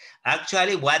there.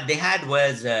 Actually, what they had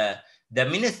was the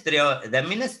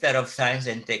Minister of Science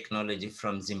and Technology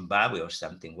from Zimbabwe or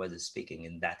something was speaking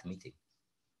in that meeting.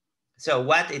 So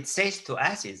what it says to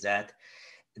us is that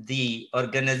the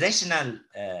organizational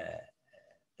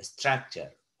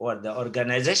structure or the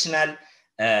organizational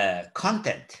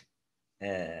content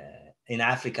in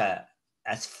Africa,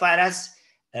 as far as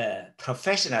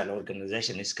professional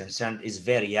organization is concerned, is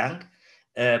very young.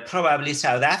 Probably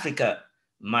South Africa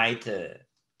might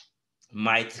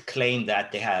claim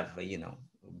that they have, you know,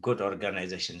 good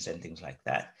organizations and things like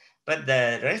that, but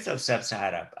the rest of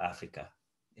Sub-Saharan Africa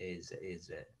is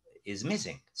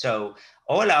missing. So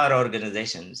all our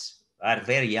organizations are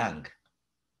very young.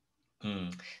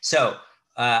 So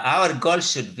our goal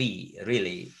should be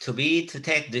really to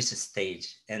take this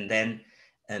stage and then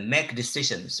make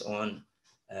decisions on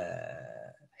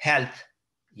help,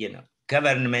 you know,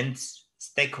 governments,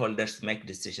 stakeholders make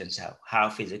decisions how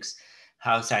physics,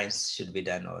 how science should be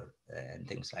done, or and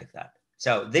things like that.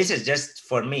 So this is just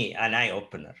for me an eye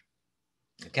opener.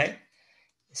 Okay,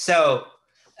 so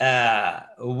I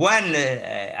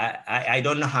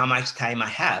don't know how much time I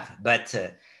have, but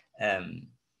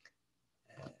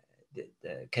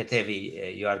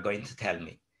Ketevi, you are going to tell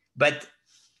me. But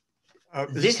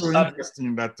it's so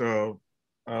interesting that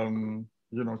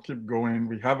you know, keep going.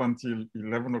 We have until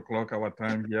 11 o'clock our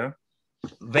time here.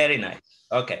 Very nice.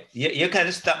 Okay, you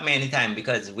can stop me anytime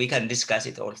because we can discuss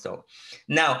it also.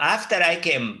 Now, after I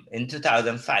came in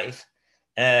 2005,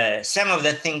 some of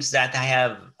the things that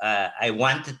I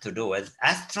wanted to do was,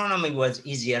 astronomy was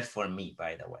easier for me,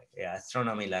 by the way,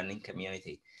 astronomy learning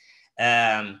community.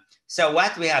 So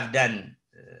what we have done,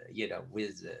 you know,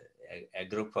 with a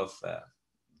group of,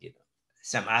 you know,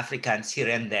 some Africans here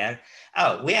and there,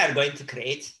 we are going to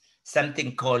create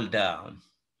something called,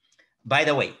 by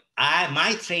the way,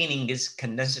 my training is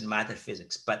condensed matter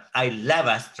physics, but I love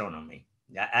astronomy.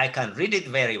 I can read it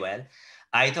very well.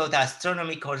 I taught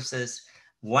astronomy courses,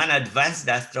 one advanced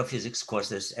astrophysics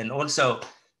courses, and also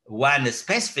one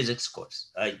space physics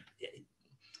course. I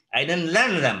didn't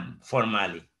learn them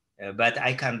formally, but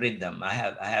I can read them. I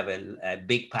have a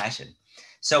big passion.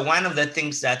 So one of the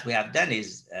things that we have done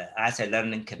is, as a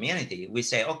learning community, we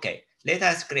say, okay, let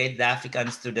us create the African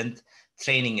Student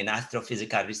Training in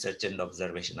Astrophysical Research and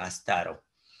Observation, ASTARO.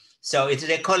 So it is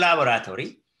a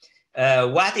collaboratory.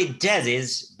 What it does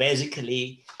is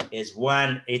basically is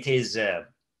one, it is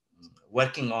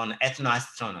working on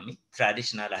ethnoastronomy,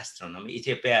 traditional astronomy.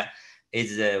 Ethiopia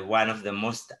is one of the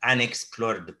most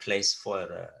unexplored place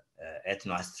for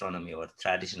ethnoastronomy or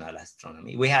traditional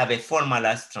astronomy. We have a formal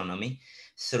astronomy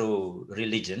through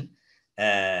religion,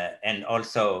 and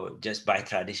also just by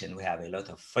tradition, we have a lot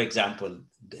of, for example,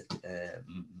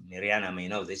 Mariana may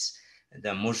know this, the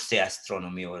Mursi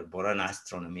astronomy or Borana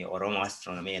astronomy or Oromo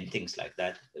astronomy and things like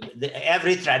that.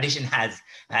 Every tradition has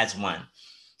one.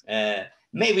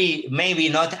 Maybe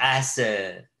not as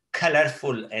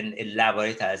colorful and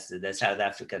elaborate as the South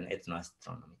African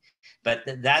ethnoastronomy, but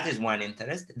that is one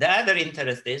interest. The other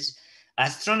interest is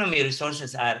astronomy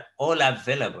resources are all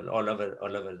available all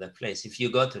over the place. If you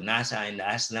go to NASA and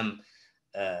ask them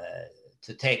to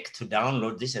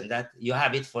download this and that, you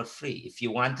have it for free. If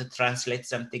you want to translate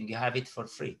something, you have it for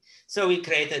free. So we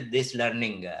created this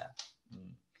learning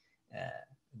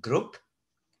group.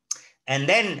 And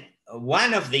then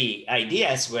one of the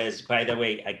ideas was, by the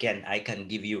way, again, I can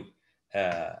give you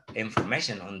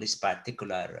information on this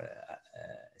particular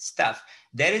stuff.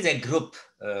 There is a group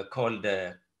called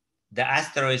the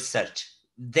Asteroid Search.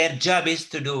 Their job is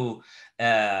to do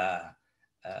to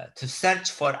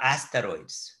search for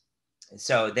asteroids.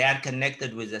 So they are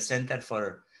connected with the Center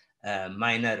for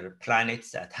Minor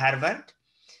Planets at Harvard.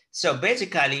 So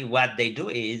basically what they do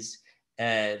is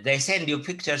they send you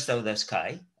pictures of the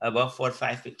sky, about 4 or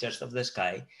 5 pictures of the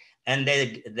sky, and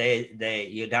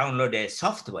you download a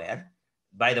software.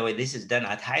 By the way, this is done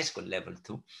at high school level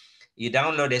too. You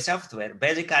download a software.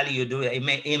 Basically, you do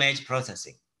image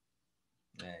processing.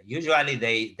 Usually,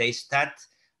 they start,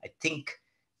 I think,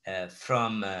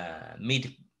 from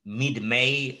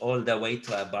mid-May all the way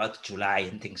to about July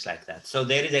and things like that. So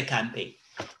there is a campaign.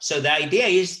 So the idea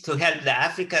is to help the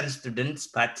African students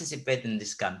participate in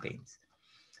these campaigns.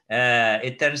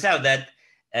 It turns out that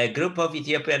a group of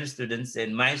Ethiopian students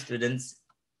and my students,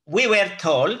 we were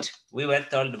told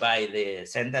by the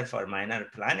Center for Minor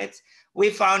Planets, we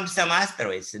found some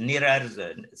asteroids, near Earth,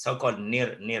 so-called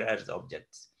near Earth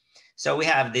objects. So we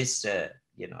have this,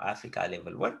 Africa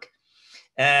level work.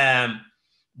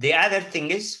 The other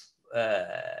thing is,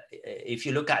 if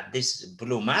you look at this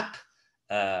blue map,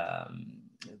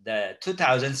 the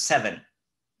 2007,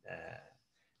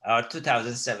 our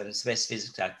 2007 space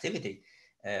physics activity,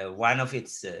 one of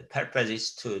its purpose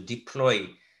is to deploy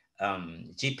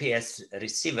GPS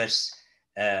receivers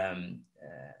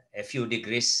a few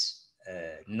degrees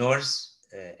north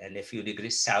and a few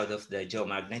degrees south of the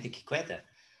geomagnetic equator.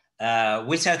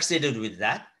 We succeeded with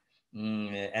that,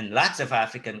 and lots of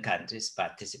African countries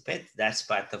participate. That's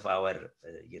part of our,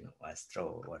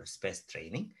 astro or space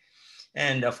training.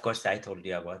 And of course, I told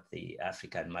you about the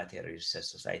African Material Research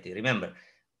Society. Remember,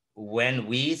 when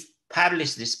we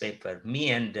published this paper,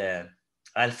 me and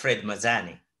Alfred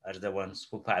Mazzani are the ones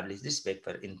who published this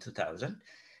paper in 2000.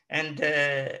 And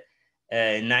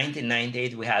in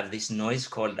 1998, we have this noise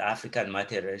called African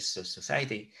Material Research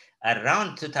Society.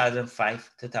 Around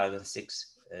 2005,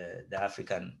 2006, the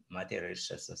African Material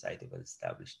Research Society was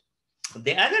established.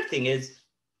 The other thing is,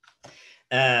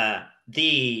 in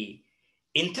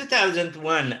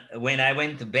 2001, when I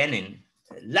went to Benin,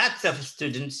 lots of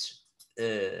students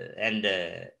and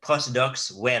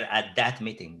postdocs were at that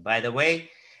meeting. By the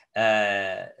way,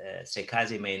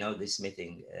 Sekazi may know this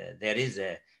meeting. There is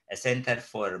a Center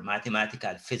for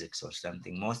Mathematical Physics or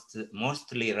something,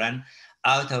 mostly run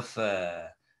out of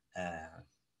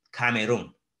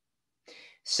Cameroon.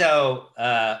 So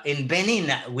in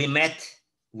Benin, we met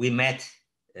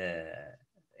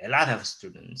a lot of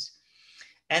students,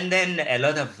 and then a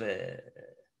lot of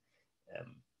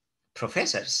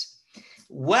professors.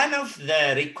 One of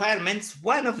the requirements,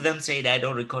 one of them said, I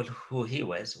don't recall who he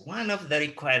was, one of the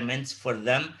requirements for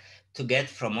them to get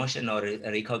promotion or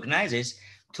recognized is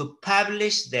to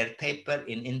publish their paper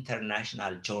in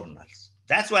international journals.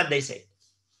 That's what they said.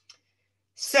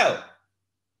 So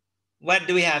what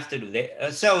do we have to do?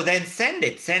 So then send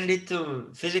it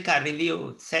to Physical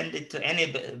Review, send it to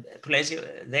any place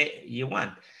you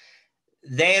want.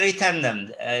 They return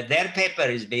them. Their paper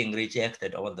is being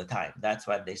rejected all the time. That's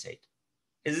what they said.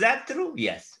 Is that true?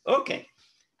 Yes. Okay.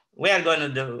 We are going to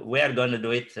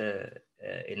do it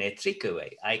in a tricky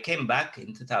way. I came back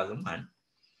in 2001,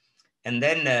 and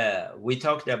then we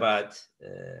talked about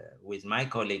with my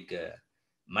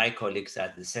colleagues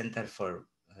at the Center for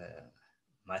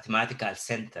Mathematical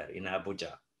Center in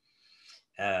Abuja,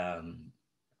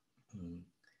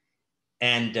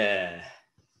 and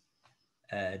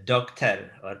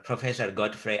Dr. or Professor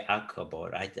Godfrey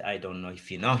Akobor. I don't know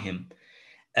if you know him.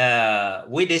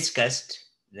 We discussed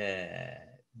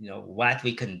what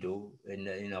we can do,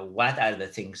 and what are the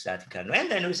things that we can do,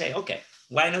 and then we say, okay,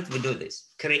 why not we do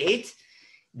this? Create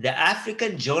the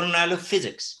African Journal of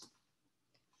Physics.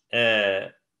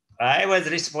 I was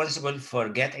responsible for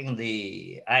getting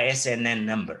the ISNN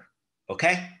number,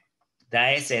 okay? The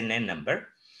ISNN number.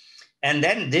 And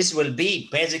then this will be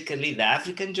basically the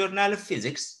African Journal of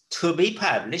Physics to be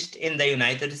published in the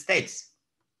United States,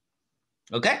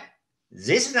 okay?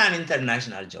 This is an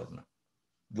international journal.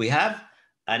 We have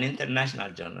an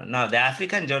international journal. Now, the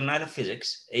African Journal of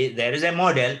Physics, there is a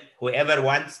model. Whoever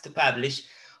wants to publish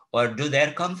or do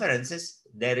their conferences,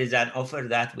 there is an offer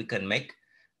that we can make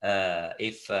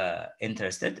if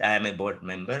interested. I am a board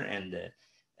member, and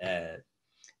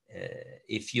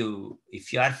if you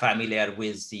are familiar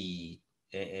with the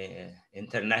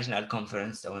International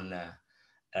Conference on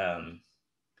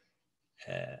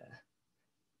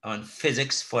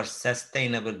Physics for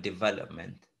Sustainable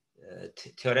Development,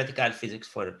 theoretical physics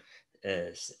for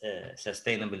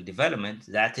sustainable development,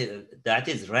 that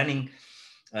is running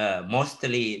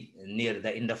mostly near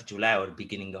the end of July or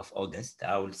beginning of August.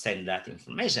 I will send that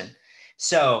information.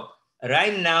 So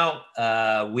right now,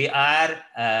 we are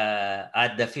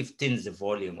at the 15th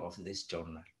volume of this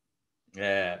journal.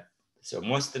 So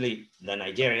mostly the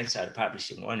Nigerians are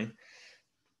publishing on it.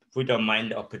 We don't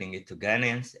mind opening it to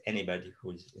Ghanaians, anybody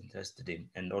who's interested in.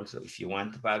 And also, if you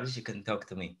want to publish, you can talk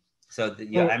to me. So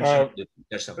I'm sure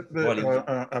there's a volume.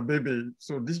 Abebe,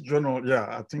 so this journal,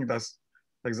 yeah, I think that's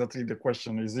exactly the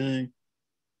question. Is he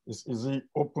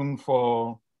open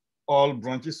for all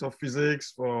branches of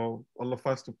physics, for all of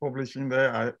us to publish in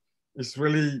there? It's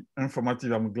really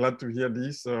informative. I'm glad to hear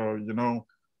this. You know,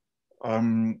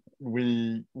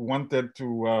 we wanted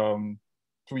to,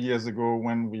 2 years ago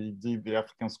when we did the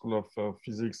African School of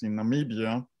Physics in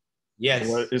Namibia, yes,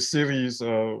 a series,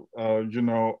 you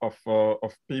know, of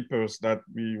papers that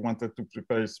we wanted to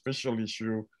prepare a special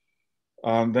issue.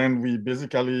 And then we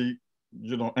basically,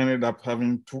 you know, ended up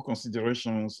having two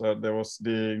considerations. There was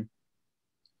the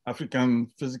African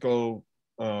Physical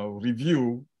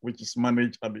Review, which is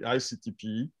managed at the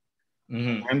ICTP.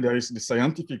 Mm-hmm. And there is the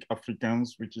Scientific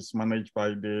Africans, which is managed by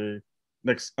the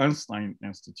Next Einstein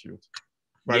Institute.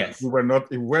 But yes, we were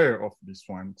not aware of this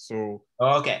one. So,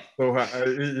 okay. So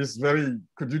it's very,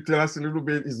 could you tell us a little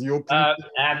bit, is the open?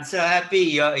 I'm so happy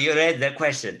you read the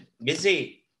question. You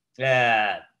see,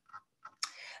 in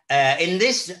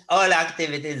this all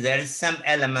activities, there is some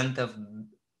element of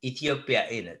Ethiopia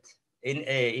in it. In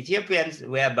Ethiopians,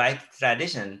 we are by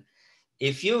tradition,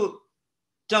 if you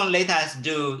don't let us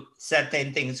do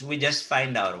certain things, we just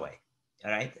find our way,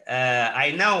 all right? I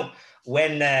know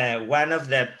when one of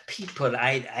the people,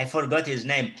 I forgot his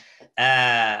name,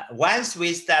 once we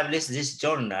established this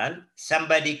journal,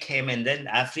 somebody came and then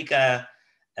Africa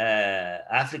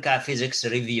Physics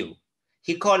Review.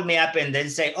 He called me up and then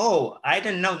say, oh, I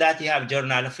didn't know that you have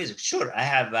Journal of Physics. Sure, we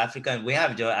have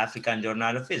African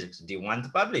Journal of Physics. Do you want to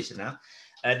publish now?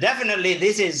 Definitely,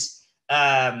 this is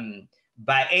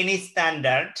by any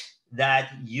standard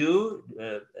that you,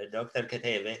 Dr.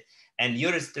 Kebede, and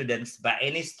your students, by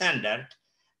any standard,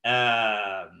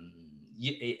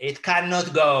 it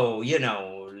cannot go, you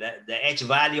know, the H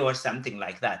value or something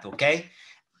like that, okay?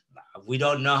 We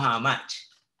don't know how much.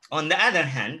 On the other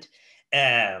hand,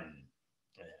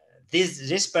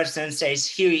 this person says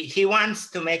he wants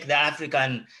to make the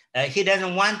African, he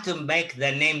doesn't want to make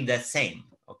the name the same,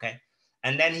 okay?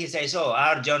 And then he says, oh,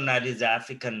 our journal is the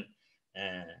African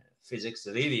Physics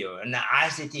Review, and the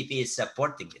ICTP is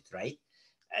supporting it, right?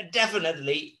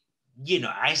 Definitely, you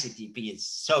know, ICTP is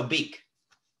so big.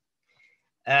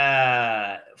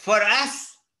 For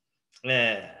us,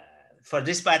 for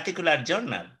this particular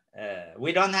journal,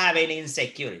 we don't have any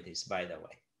insecurities, by the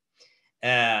way.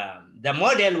 The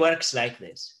model works like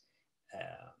this.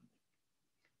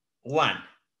 One,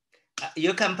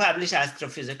 you can publish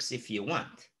astrophysics if you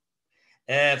want.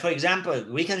 For example,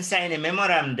 we can sign a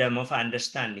memorandum of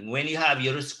understanding. When you have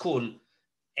your school,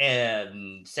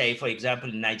 say, for example,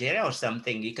 in Nigeria or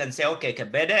something, you can say, okay,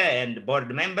 Kebede and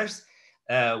board members,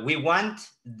 we want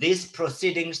these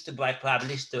proceedings to be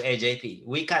published to AJP.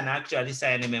 We can actually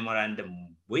sign a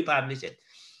memorandum. We publish it.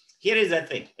 Here is the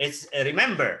thing. It's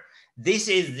remember, this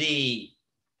is the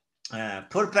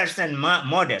poor person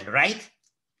model, right?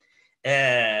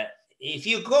 If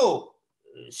you go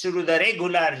through the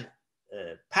regular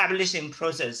publishing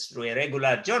process through a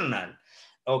regular journal,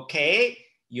 okay,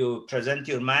 you present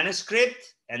your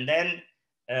manuscript, and then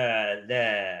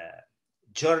the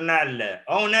journal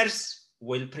owners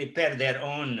will prepare their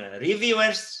own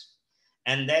reviewers,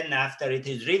 and then after it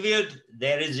is reviewed,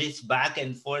 there is this back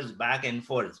and forth.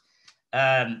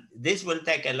 This will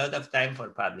take a lot of time for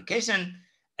publication,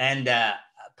 and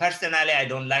personally, I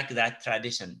don't like that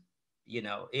tradition. You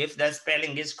know, if the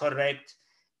spelling is correct,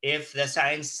 if the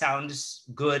science sounds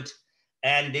good,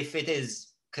 and if it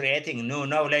is creating new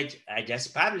knowledge, I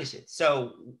just publish it.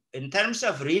 So in terms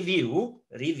of review,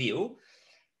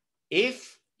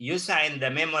 if you sign the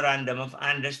memorandum of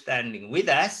understanding with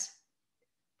us,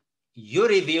 you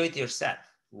review it yourself.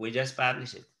 We just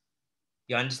publish it.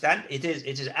 You understand? It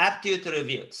is up to you to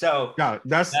review it. So yeah,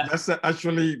 that's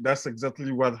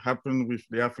exactly what happened with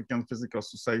the African Physical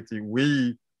Society.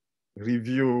 We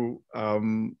review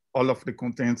all of the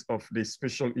contents of the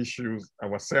special issues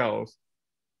ourselves,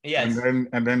 Yes.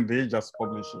 And then they just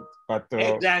publish it. But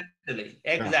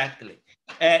exactly.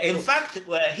 Yeah. In fact,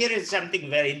 here is something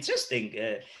very interesting.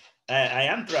 I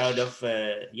am proud of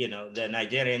the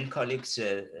Nigerian colleagues.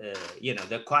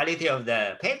 The quality of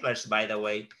the papers. By the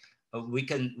way, we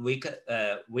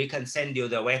can send you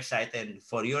the website, and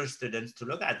for your students to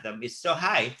look at them. It's so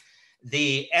high.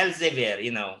 The Elsevier,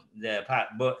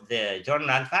 the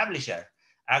journal publisher,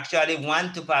 actually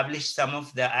want to publish some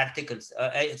of the articles,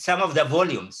 some of the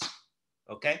volumes.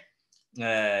 Okay.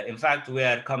 In fact, we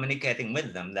are communicating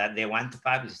with them that they want to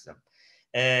publish them.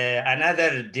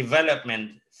 Another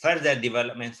further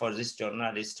development for this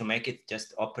journal is to make it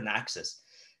just open access.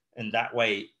 And that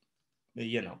way,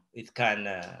 it can,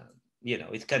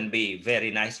 it can be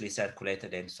very nicely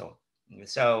circulated and so on.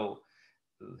 So,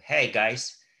 hey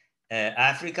guys,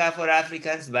 Africa for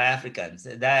Africans by Africans.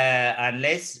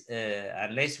 Unless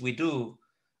we do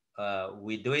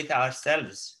it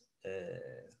ourselves,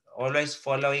 always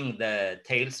following the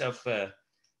tales of,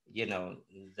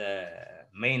 the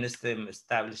mainstream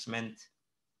establishment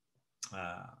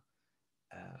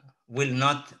will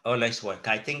not always work.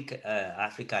 I think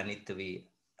Africa needs to be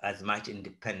as much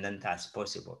independent as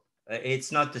possible.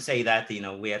 It's not to say that,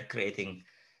 we are creating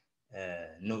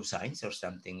new science or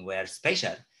something. We are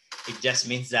special. It just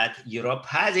means that Europe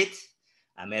has it,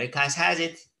 America has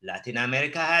it, Latin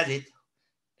America has it,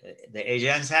 the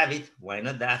Asians have it. Why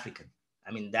not the African?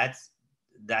 I mean, that's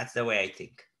the way I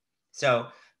think.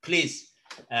 So please,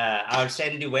 I'll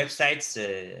send you websites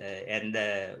and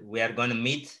we are going to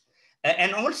meet.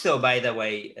 And also, by the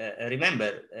way,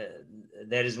 remember,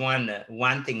 there is one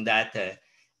thing that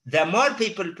the more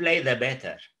people play, the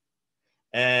better.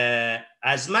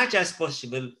 As much as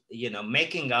possible,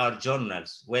 making our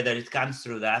journals, whether it comes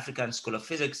through the African School of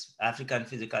Physics, African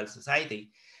Physical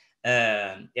Society,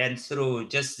 and through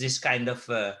just this kind of,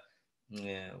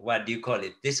 what do you call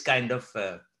it? This kind of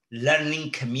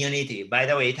learning community. By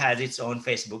the way, it has its own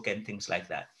Facebook and things like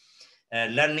that.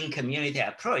 Learning community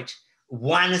approach,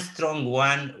 one strong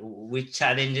one which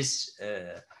challenges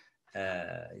the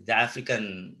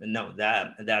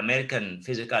American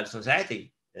Physical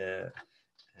Society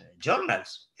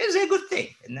journals is a good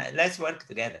thing. Let's work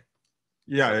together.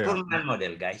 Yeah, Poor man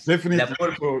model, guys. Definitely.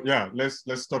 So, yeah,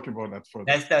 let's talk about that further.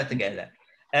 Let's talk together.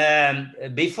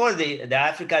 Before the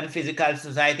African Physical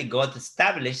Society got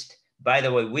established, by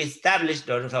the way, we established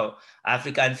also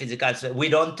African Physical Society. We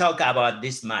don't talk about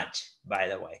this much, by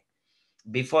the way.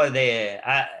 Before the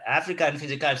African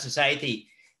Physical Society,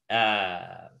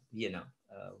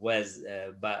 was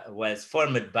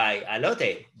formed by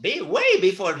Alote, way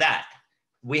before that,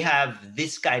 we have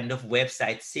this kind of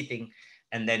website sitting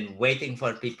and then waiting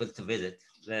for people to visit.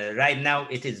 Right now,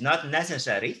 it is not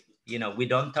necessary. We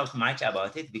don't talk much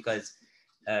about it because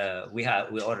we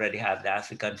already have the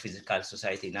African Physical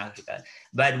Society in Africa.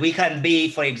 But we can be,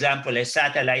 for example, a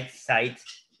satellite site,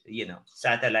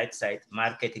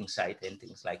 marketing site, and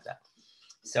things like that.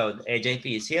 So the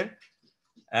AJP is here.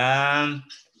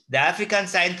 The African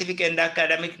Scientific and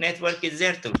Academic Network is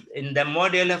there too. In the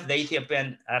model of the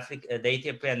Ethiopian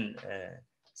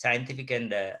Scientific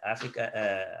and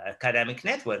Academic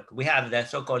Network, we have the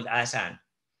so-called ASAN.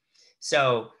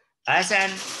 So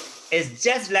ASAN is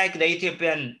just like the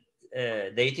Ethiopian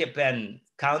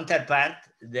counterpart.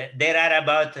 There are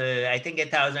about, I think,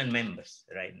 1,000 members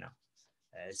right now.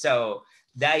 So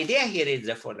the idea here is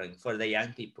the following for the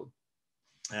young people.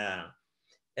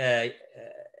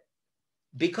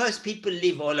 Because people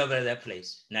live all over the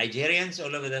place, Nigerians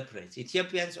all over the place,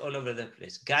 Ethiopians all over the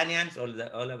place, Ghanaians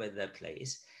all over the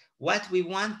place. What we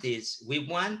want is, we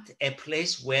want a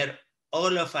place where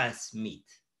all of us meet.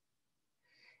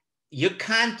 You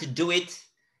can't do it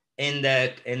in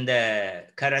the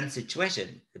current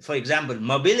situation. For example,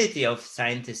 mobility of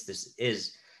scientists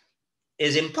is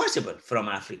impossible from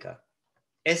Africa.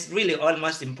 It's really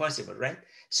almost impossible, right?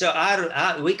 So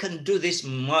we can do this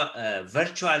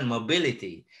virtual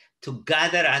mobility to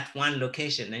gather at one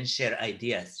location and share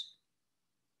ideas,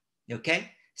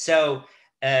 okay? So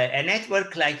a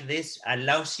network like this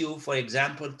allows you, for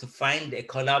example, to find a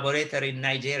collaborator in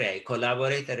Nigeria, a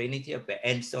collaborator in Ethiopia,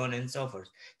 and so on and so forth.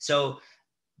 So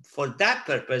for that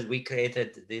purpose, we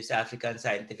created this African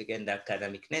Scientific and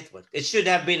Academic Network. It should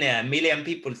have been 1 million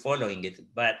people following it,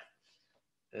 but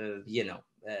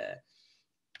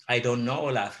I don't know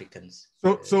all Africans.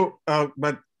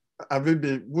 But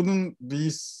Abebe, wouldn't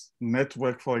this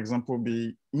network, for example,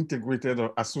 be integrated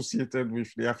or associated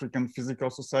with the African Physical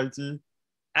Society?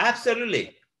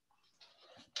 Absolutely.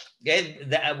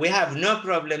 We have no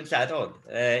problems at all.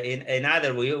 In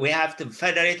other words, we have to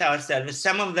federate ourselves.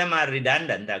 Some of them are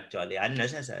redundant, actually,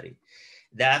 unnecessary.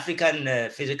 The African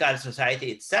Physical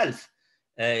Society itself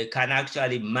can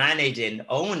actually manage and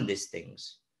own these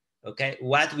things. Okay,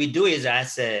 what we do is,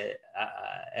 as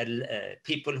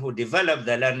people who develop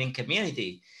the learning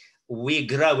community, we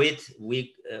grow it,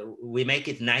 we make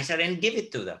it nicer and give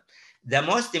it to them. The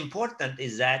most important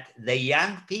is that the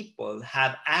young people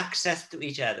have access to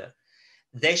each other.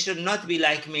 They should not be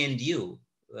like me and you,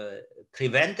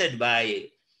 prevented by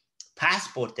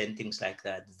passport and things like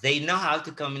that. They know how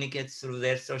to communicate through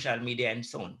their social media and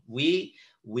so on. We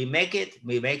make it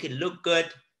look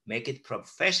good, make it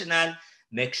professional,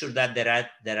 make sure that there are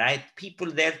the right people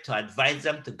there to advise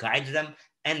them, to guide them,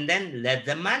 and then let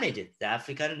them manage it. The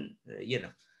African,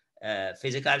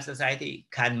 Physical Society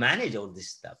can manage all this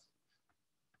stuff.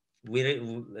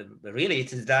 Really,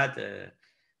 it is not.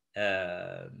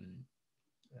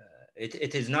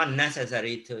 It is not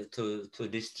necessary to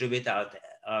distribute out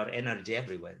our energy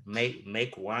everywhere.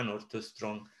 Make one or two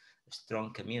strong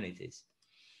communities.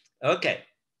 Okay.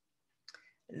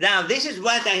 Now this is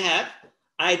what I have.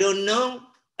 I don't know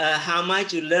how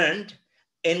much you learned.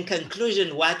 In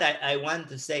conclusion, what I want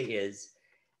to say is,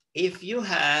 if you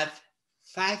have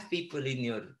 5 people in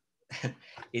your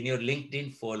in your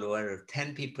LinkedIn follower, or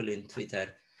 10 people in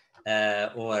Twitter,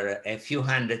 or a few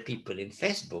hundred people in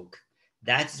Facebook,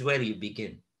 that's where you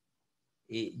begin.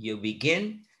 You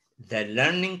begin the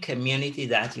learning community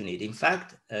that you need. In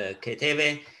fact,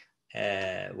 Kebede,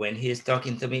 when he is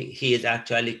talking to me, he is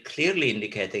actually clearly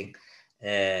indicating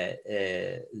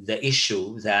the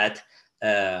issue that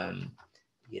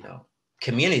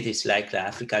communities like the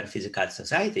African Physical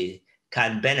Society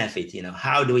can benefit.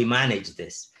 How do we manage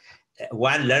this?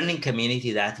 One learning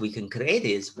community that we can create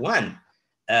is one,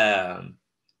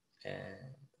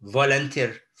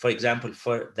 volunteer, for example,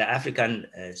 for the African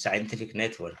Scientific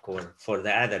Network or for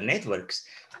the other networks,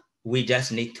 we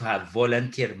just need to have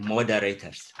volunteer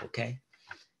moderators, okay,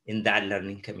 in that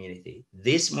learning community.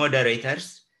 These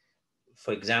moderators,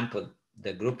 for example,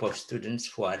 the group of students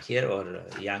who are here or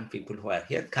young people who are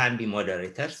here can be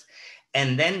moderators,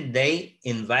 and then they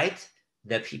invite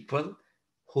the people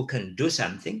who can do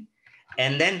something.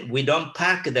 And then we don't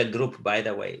park the group, by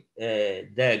the way.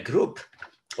 The group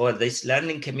or this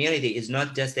learning community is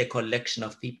not just a collection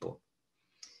of people,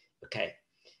 okay?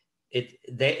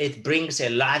 It brings a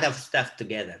lot of stuff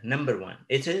together. Number one,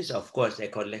 it is, of course, a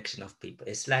collection of people.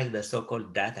 It's like the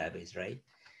so-called database, right?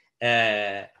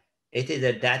 It is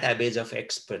a database of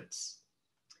experts.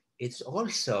 It's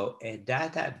also a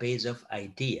database of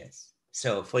ideas.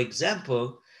 So, for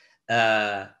example,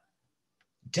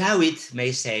 David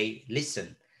may say,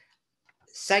 listen,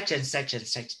 such and such and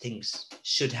such things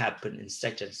should happen in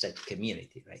such and such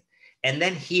community, right? And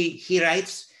then he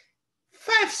writes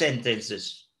 5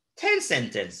 sentences, 10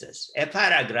 sentences, a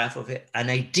paragraph of an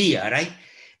idea, right?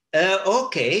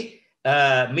 Okay,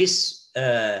 Miss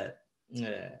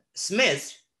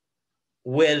Smith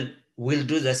will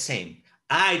do the same.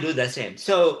 I do the same.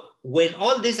 So when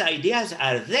all these ideas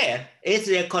are there, it's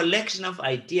a collection of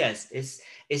ideas. It's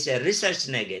a research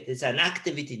nugget. It's an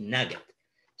activity nugget.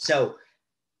 So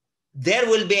there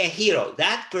will be a hero.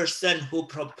 That person who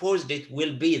proposed it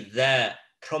will be the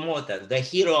promoter, the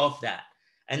hero of that.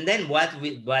 And then what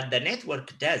the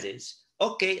network does is,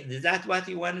 okay, is that what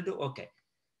you want to do? Okay.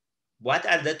 What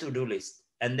are the to-do lists?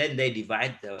 And then they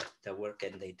divide the work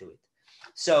and they do it.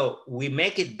 So we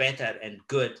make it better and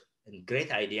good and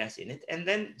great ideas in it, and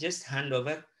then just hand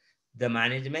over the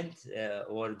management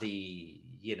or the,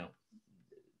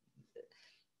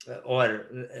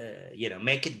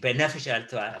 make it beneficial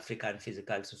to African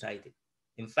Physical Society.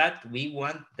 In fact, we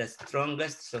want the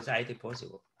strongest society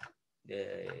possible.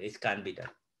 It can be done.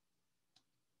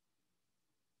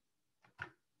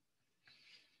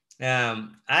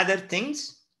 Other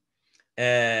things,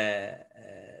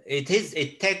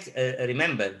 it takes,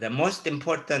 remember, the most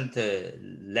important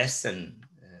lesson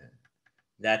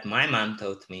that my mom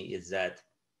taught me is that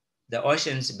the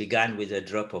oceans began with a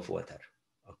drop of water,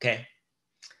 okay?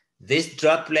 These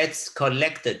droplets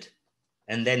collected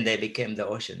and then they became the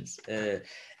oceans. When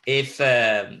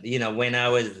I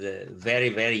was very,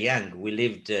 very young, we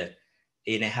lived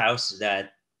in a house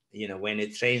that, when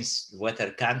it rains,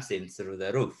 water comes in through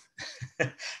the roof.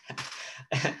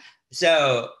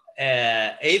 So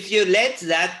if you let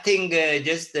that thing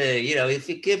if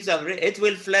it keeps on, it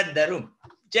will flood the room.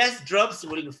 Just drops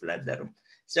will flood the room.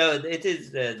 So it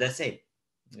is the same.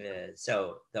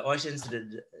 So the oceans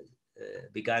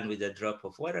began with a drop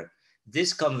of water.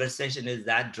 This conversation is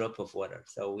that drop of water.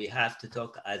 So we have to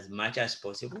talk as much as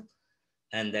possible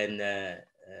and then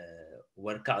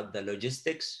work out the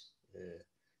logistics,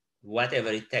 whatever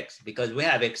it takes, because we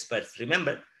have experts.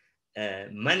 Remember,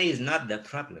 money is not the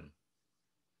problem.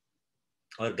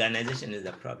 Organization is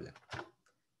the problem.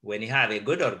 When you have a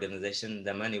good organization,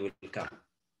 the money will come,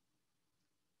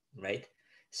 right?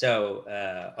 So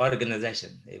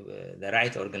organization, the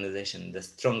right organization, the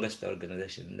strongest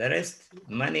organization. The rest,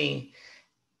 money,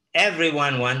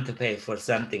 everyone wants to pay for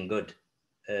something good.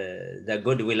 The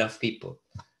goodwill of people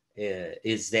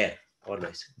is there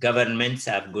always. Governments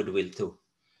have goodwill too.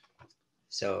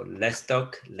 So let's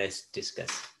talk, let's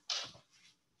discuss.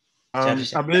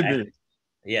 Abebe,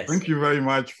 yes. Thank you very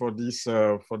much for this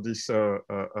talk.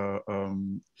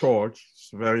 It's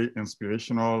very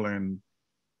inspirational and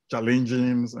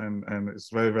challenging, and it's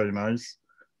very, very nice.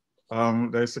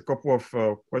 There's a couple of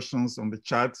questions on the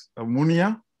chat.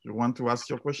 Munia, you want to ask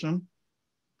your question?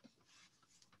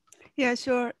 Yeah,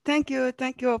 sure. Thank you,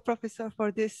 Professor,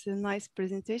 for this nice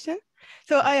presentation.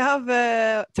 So I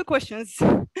have two questions.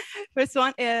 First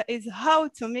one is how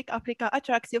to make Africa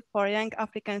attractive for young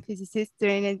African physicists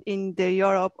trained in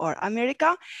Europe or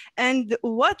America, and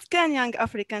what can young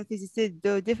African physicists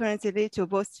do differently to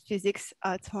boost physics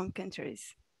at home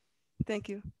countries? Thank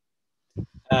you.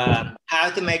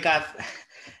 How to make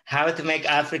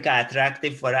Africa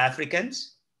attractive for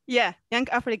Africans? Yeah, young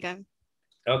African.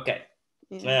 Okay.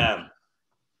 Yeah.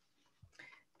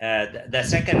 The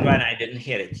second one, I didn't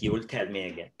hear it. You will tell me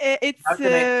again. It's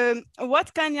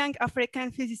what can young African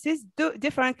physicists do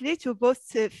differently to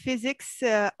boost physics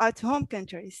at home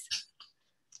countries?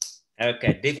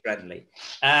 Okay, differently.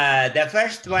 The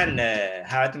first one,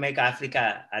 how to make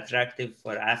Africa attractive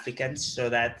for Africans so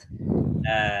that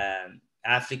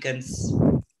Africans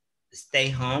stay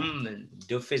home and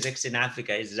do physics in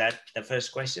Africa. Is that the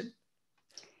first question?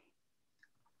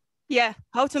 Yeah,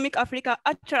 how to make Africa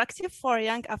attractive for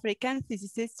young African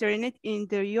physicists trained in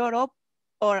Europe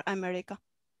or America.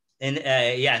 And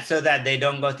yeah, so that they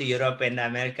don't go to Europe and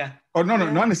America? Oh, no,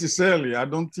 not necessarily. I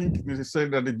don't think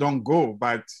necessarily that they don't go,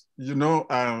 but you know,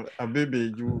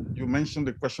 Abebe, you mentioned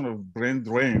the question of brain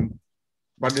drain,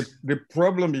 but the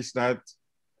problem is that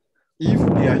if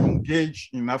they are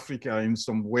engaged in Africa in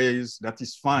some ways, that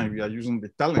is fine, we are using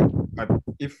the talent, but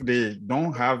if they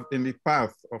don't have any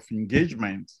path of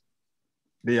engagement,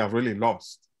 they are really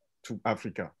lost to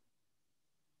Africa.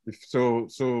 So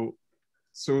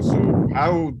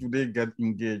how do they get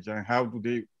engaged, and how do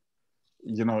they,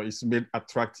 you know, it's made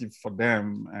attractive for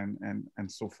them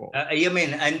and so forth? You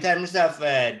mean in terms of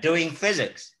doing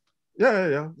physics?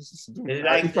 Yeah.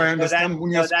 Like, if I understand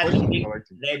Munia's question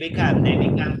correctly. They become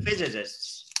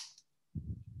physicists.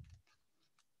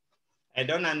 I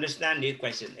don't understand your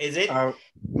question. Is it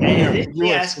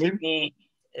asking me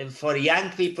for young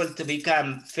people to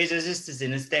become physicists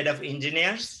instead of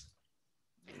engineers?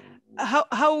 How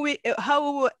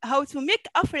to make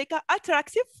Africa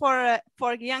attractive for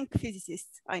young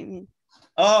physicists, I mean.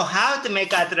 Oh, how to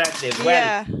make attractive?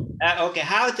 Yeah. Well, okay,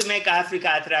 how to make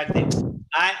Africa attractive?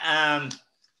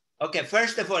 Okay,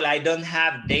 first of all, I don't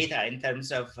have data in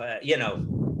terms of, you know,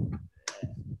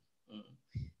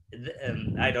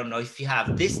 I don't know if you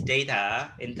have this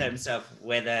data in terms of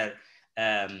whether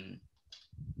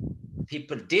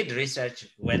people did research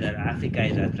whether Africa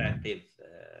is attractive,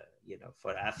 you know,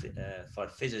 for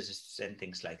physicists and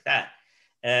things like that.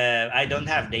 I don't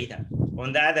have data.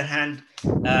 On the other hand,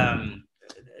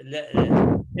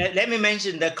 let me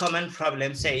mention the common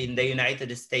problem, say in the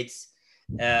United States,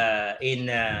 in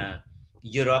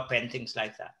Europe and things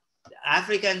like that.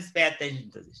 Africans pay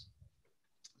attention to this.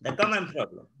 The common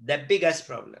problem, the biggest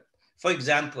problem. For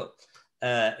example,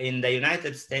 in the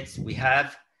United States, we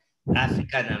have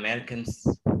African Americans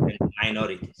and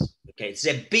minorities. Okay, it's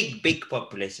a big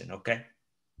population. Okay,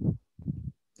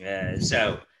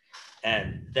 so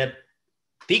the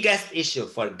biggest issue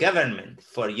for government,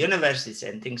 for universities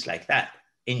and things like that,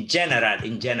 in general,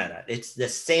 it's the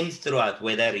same throughout,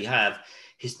 whether you have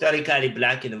historically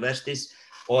Black universities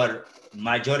or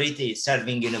majority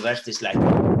serving universities like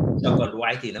so-called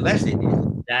white universities,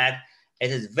 that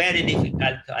it is very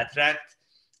difficult to attract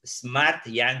smart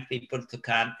young people to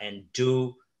come and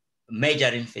do major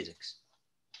in physics.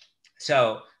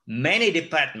 So many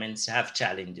departments have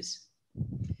challenges.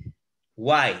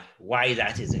 Why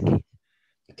that is the case?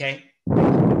 Okay,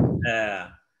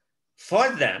 for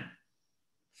them,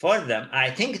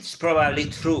 I think it's probably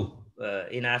true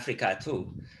in Africa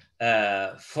too.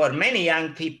 For many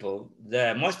young people,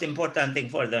 the most important thing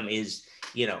for them is,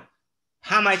 you know,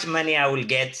 how much money I will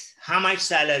get, how much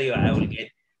salary I will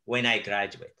get when I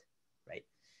graduate, right?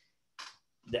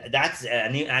 That's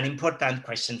an important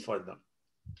question for them.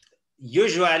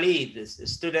 Usually the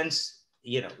students,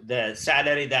 you know, the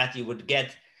salary that you would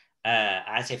get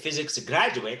as a physics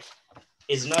graduate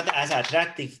is not as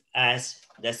attractive as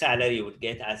the salary you would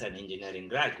get as an engineering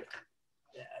graduate.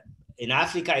 in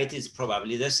Africa, it is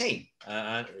probably the same.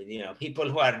 People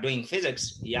who are doing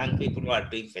physics, young people who are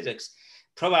doing physics,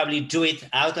 probably do it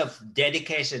out of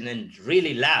dedication and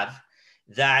really love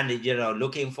than,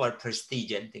 looking for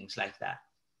prestige and things like that.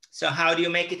 So how do you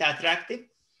make it attractive?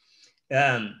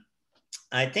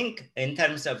 I think in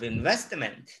terms of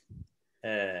investment,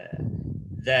 the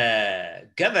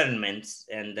governments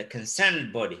and the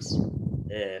concerned bodies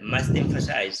must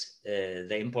emphasize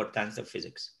the importance of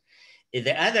physics.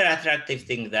 The other attractive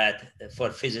thing that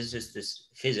for physicists is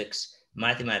physics,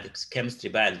 mathematics, chemistry,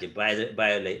 biology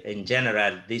in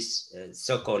general, this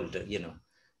so-called,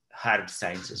 hard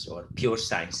sciences or pure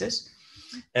sciences,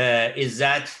 is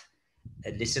that,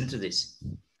 listen to this.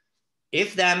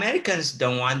 If the Americans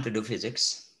don't want to do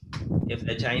physics, if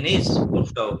the Chinese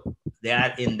also, they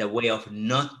are in the way of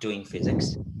not doing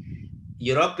physics,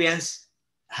 Europeans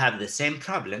have the same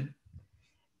problem.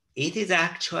 It is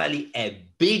actually a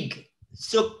big,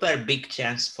 super big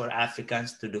chance for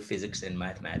Africans to do physics and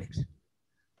mathematics.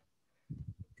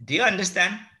 Do you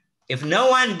understand? If no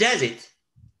one does it,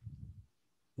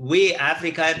 we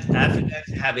Africans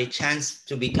have a chance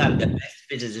to become the best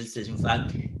physicists, in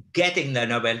fact, getting the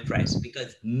Nobel Prize,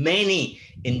 because many,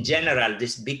 in general,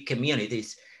 these big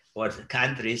communities or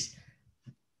countries,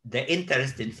 the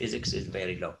interest in physics is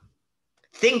very low.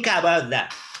 Think about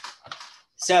that.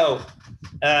 So,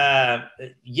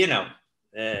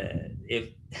 if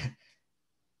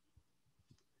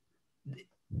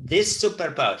these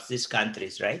superpowers, these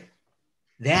countries, right?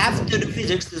 They have to do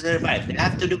physics to survive. They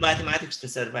have to do mathematics to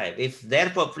survive. If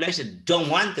their population don't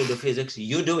want to do physics,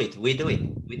 you do it, we do it,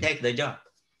 we take the job.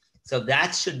 So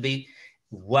that should be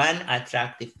one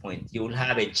attractive point. You will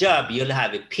have a job, you'll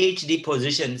have a PhD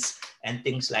positions and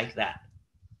things like that.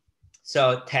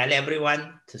 So tell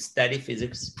everyone to study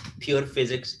physics, pure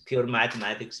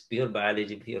mathematics, pure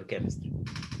biology, pure chemistry.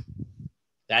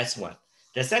 That's one.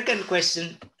 The second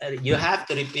question, you have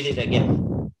to repeat it again.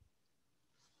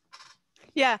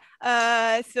 Yeah,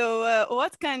 so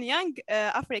what can young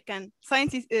African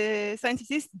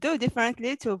scientists do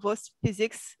differently to boost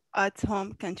physics at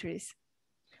home countries?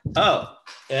 Oh,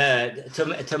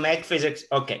 to make physics,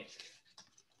 okay.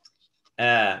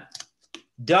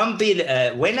 Don't be,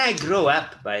 when I grew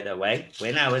up, by the way,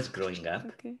 when I was growing up,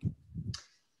 okay,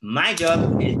 my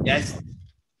job is just,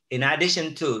 in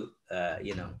addition to,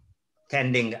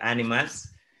 tending animals,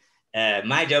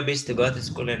 my job is to go to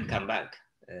school and come back.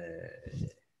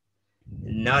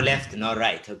 No left, no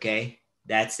right, okay?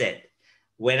 That's it.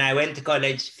 When I went to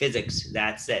college, physics,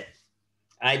 that's it.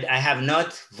 I have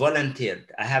not volunteered.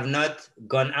 I have not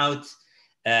gone out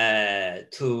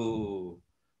to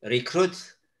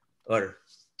recruit or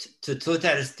to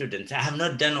tutor students. I have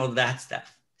not done all that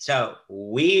stuff. So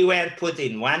we were put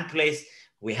in one place.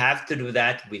 We have to do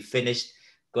that. We finished,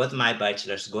 got my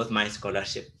bachelor's, got my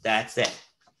scholarship. That's it.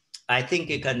 I think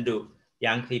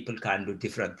young people can do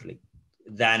differently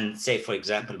than, say, for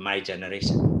example, my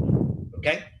generation,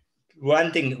 okay?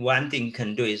 One thing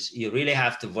can do is you really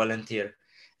have to volunteer,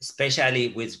 especially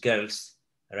with girls,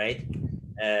 right?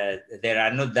 There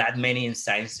are not that many in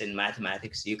science and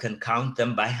mathematics. You can count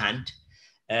them by hand.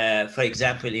 For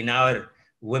example, in our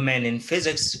women in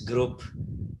physics group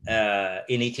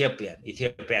in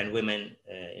Ethiopian women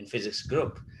in physics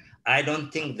group, I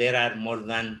don't think there are more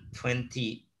than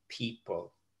 20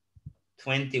 people,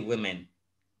 20 women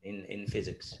in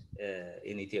physics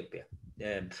in Ethiopia.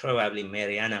 Probably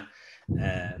Mariana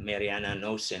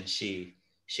knows, and she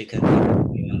can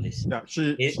comment on this. Yeah,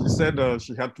 she said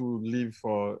she had to leave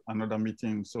for another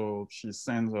meeting, so she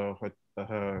sends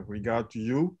her regard to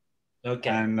you. Okay.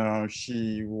 And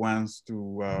she wants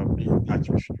to be in touch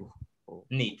with you.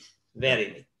 Neat,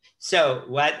 very neat. So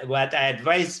what I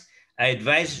advise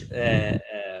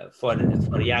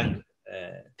for young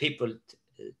people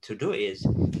to do is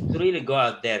to really go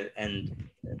out there and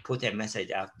put a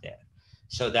message out there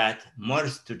so that more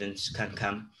students can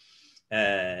come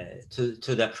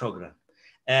to the program.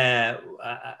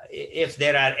 If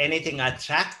there are anything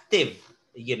attractive,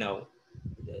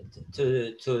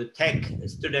 to take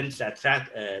students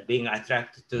being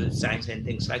attracted to science and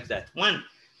things like that. One,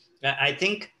 I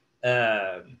think,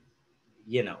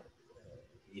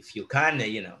 if you can,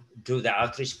 do the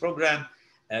outreach program,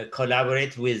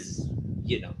 collaborate with,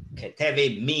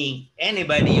 Kebede, me,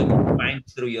 anybody you can find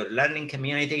through your learning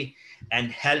community and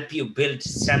help you build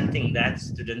something that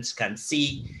students can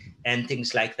see, and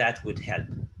things like that would help,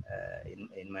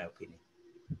 in my opinion.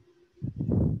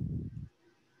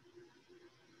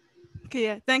 Okay,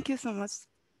 yeah, thank you so much.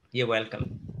 You're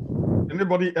welcome.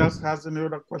 Anybody else has any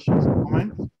other questions or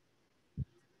comments?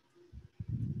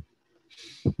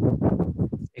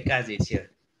 Because it's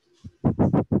here.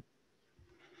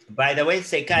 By the way,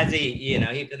 Sekazi,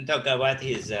 he can talk about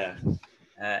his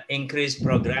increased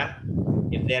program.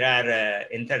 If there are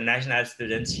international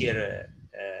students here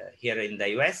in the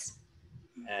US,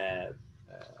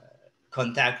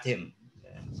 contact him.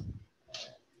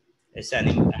 It's an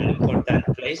important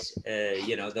place.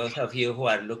 Those of you who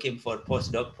are looking for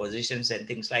postdoc positions and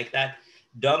things like that,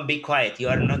 don't be quiet. You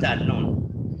are not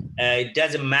alone. It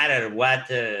doesn't matter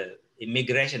what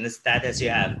immigration status you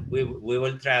have. We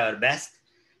will try our best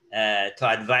to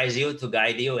advise you, to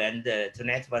guide you, and to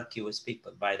network you with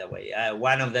people, by the way.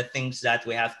 One of the things that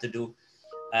we have to do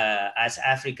as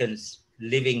Africans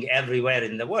living everywhere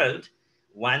in the world,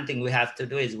 one thing we have to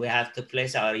do is we have to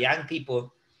place our young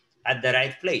people at the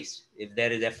right place. If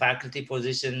there is a faculty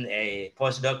position, a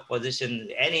postdoc position,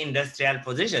 any industrial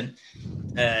position,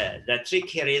 the trick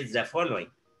here is the following.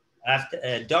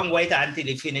 Don't wait until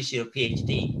you finish your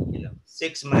PhD.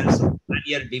 6 months, 1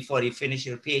 year before you finish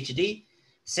your PhD,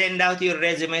 send out your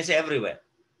resumes everywhere.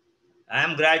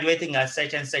 I'm graduating at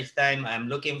such and such time. I'm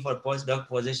looking for postdoc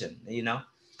position,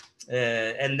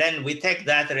 and then we take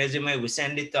that resume, we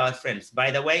send it to our friends. By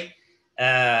the way,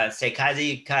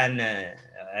 Sekazi can,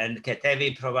 and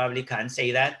Kebede probably can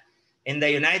say that, in the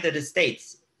United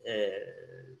States,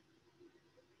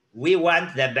 we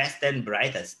want the best and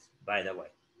brightest, by the way.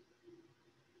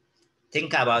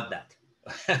 Think about that.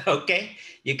 Okay?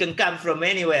 You can come from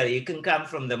anywhere. You can come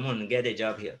from the moon, get a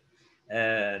job here.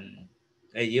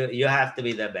 You have to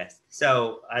be the best.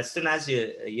 So as soon as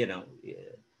you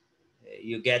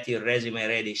get your resume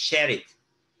ready, share it.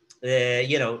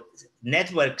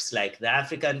 Networks like the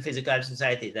African Physical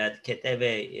Society that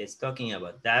Kebede is talking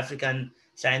about, the African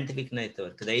Scientific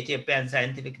Network, the Ethiopian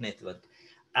Scientific Network.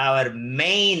 Our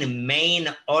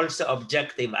main also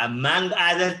objective, among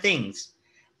other things,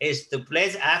 is to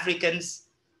place Africans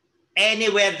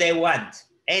anywhere they want,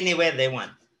 anywhere they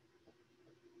want.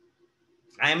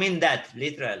 I mean that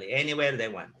literally, anywhere they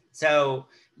want. So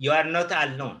you are not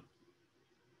alone.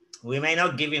 We may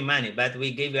not give you money, but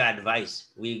we give you advice.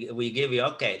 We give you,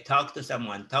 okay, talk to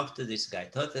someone, talk to this guy,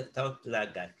 talk to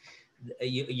that guy.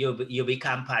 You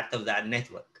become part of that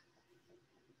network,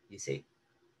 you see?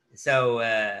 So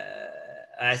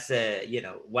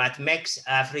what makes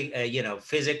Africa,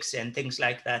 physics and things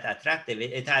like that attractive,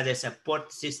 it has a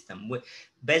support system.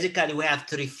 Basically, we have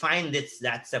to refine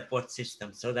that support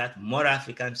system so that more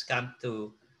Africans come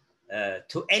to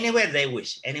anywhere they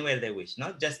wish,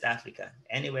 not just Africa,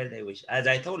 anywhere they wish. As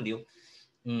I told you,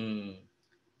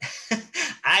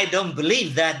 I don't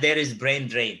believe that there is brain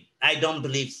drain. I don't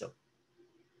believe so.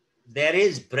 There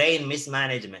is brain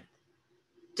mismanagement.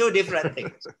 Two different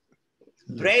things.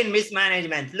 Brain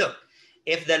mismanagement. Look,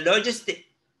 if the logistic,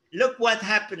 look what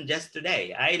happened just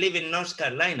today. I live in North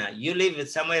Carolina. You live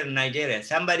somewhere in Nigeria.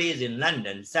 Somebody is in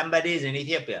London. Somebody is in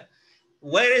Ethiopia.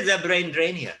 Where is the brain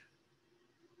drain here?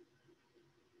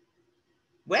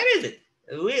 Where is it?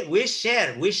 We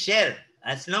share.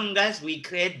 As long as we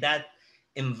create that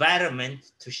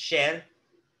environment to share,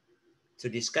 to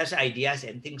discuss ideas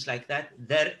and things like that,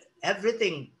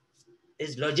 everything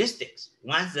is logistics.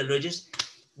 Once the logistics,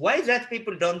 why is that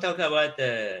people don't talk about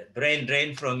the brain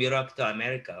drain from Europe to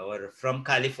America or from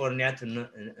California to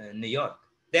New York?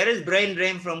 There is brain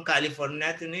drain from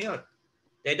California to New York.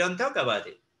 They don't talk about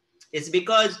it. It's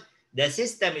because the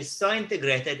system is so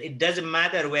integrated, it doesn't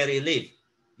matter where you live.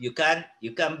 You can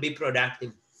be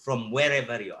productive from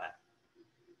wherever you are.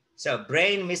 So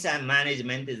brain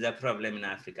mismanagement is a problem in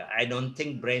Africa. I don't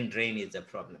think brain drain is a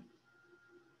problem.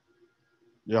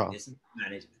 Yeah. It's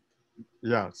management.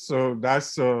 Yeah, so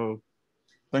that's,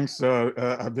 thanks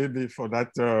Abebe for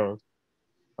that,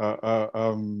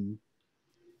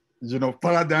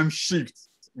 paradigm shift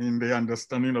in the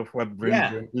understanding of what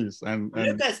brain drain is. And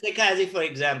look at Sekazi, for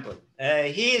example.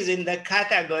 He is in the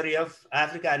category of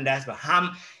African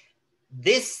diaspora.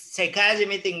 This Sekazi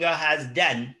meeting has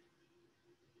done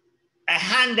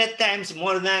 100 times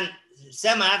more than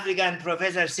some African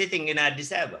professors sitting in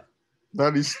Addis Ababa.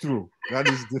 That is true. That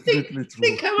is definitely true.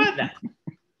 Think about that.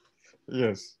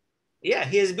 Yes. Yeah,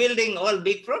 he is building all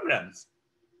big programs.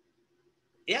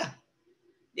 Yeah.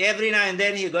 Every now and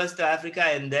then he goes to Africa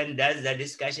and then does the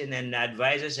discussion and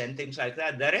advises and things like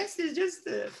that. The rest is just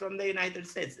from the United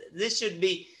States. This should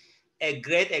be a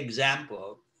great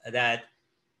example that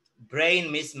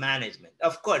brain mismanagement.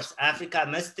 Of course, Africa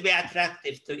must be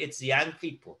attractive to its young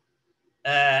people.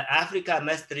 Africa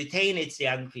must retain its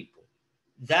young people.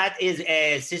 That is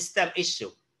a system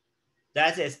issue.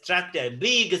 That's a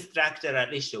big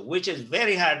structural issue, which is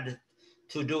very hard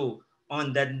to do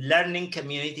on the learning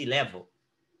community level.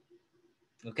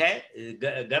 Okay,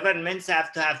 governments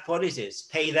have to have policies,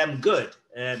 pay them good,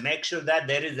 make sure that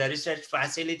there is the research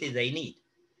facility they need.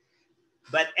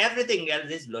 But everything else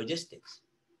is logistics.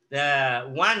 The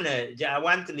one, I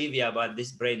want to leave you about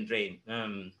this brain drain.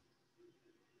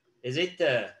 Is it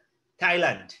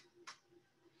Thailand?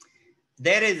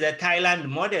 There is a Thailand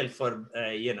model for,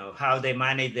 you know, how they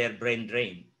manage their brain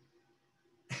drain.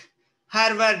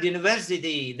 Harvard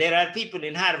University, there are people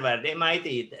in Harvard,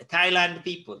 MIT, Thailand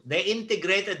people. They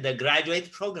integrated the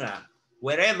graduate program.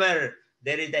 Wherever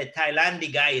there is a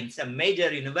Thailand guy in some major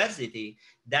university,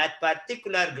 that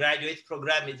particular graduate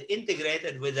program is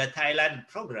integrated with the Thailand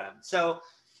program. So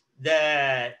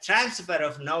the transfer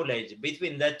of knowledge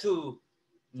between the two,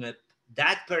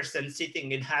 that person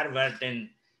sitting in Harvard and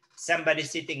somebody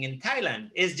sitting in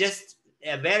Thailand, is just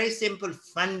a very simple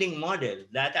funding model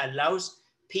that allows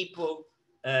people,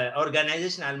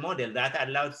 organizational model that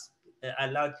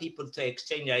allowed people to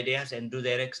exchange ideas and do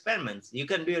their experiments. You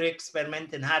can do your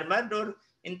experiment in Harvard or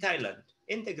in Thailand,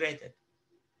 integrated.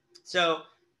 So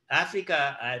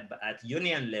Africa at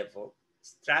union level,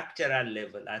 structural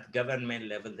level, at government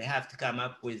level, they have to come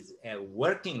up with a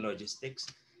working logistics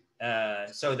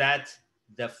so that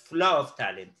the flow of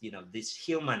talent, you know, this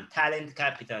human talent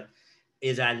capital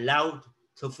is allowed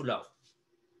to flow.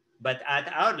 But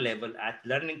at our level, at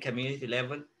learning community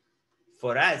level,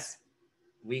 for us,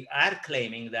 we are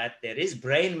claiming that there is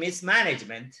brain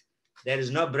mismanagement. There is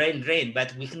no brain drain,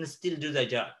 but we can still do the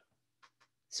job.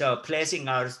 So placing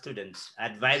our students,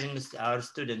 advising our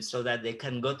students so that they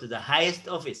can go to the highest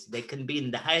office. They can be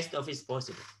in the highest office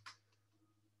possible.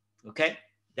 Okay,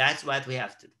 that's what we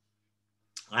have to do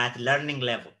at learning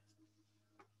level.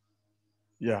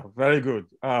 Yeah, very good.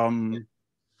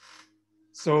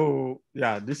 So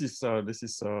yeah, this is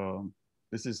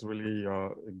really a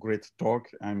great talk,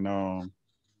 and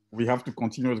we have to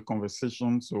continue the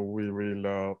conversation. So we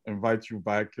will invite you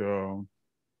back, you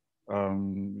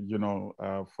know,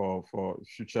 for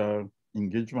future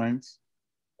engagements.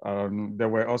 There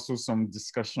were also some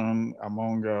discussion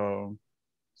among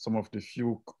some of the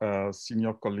few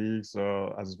senior colleagues,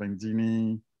 as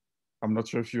Vendini. I'm not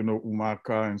sure if you know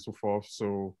Umaka and so forth.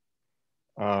 So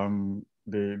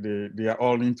they are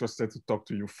all interested to talk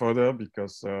to you further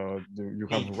because you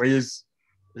have raised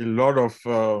a lot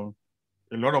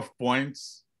of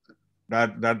points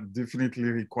that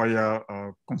definitely require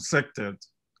concerted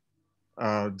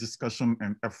discussion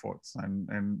and efforts,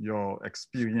 and your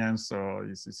experience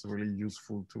is really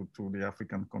useful to the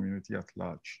African community at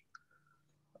large.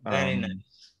 Very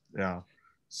nice. Yeah.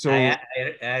 So I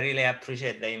really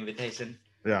appreciate the invitation.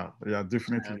 Yeah,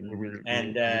 definitely.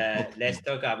 Let's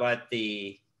talk about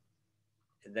the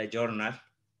journal.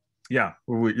 Yeah,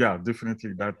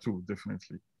 definitely that too,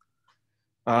 definitely.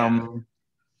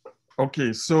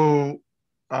 Okay, so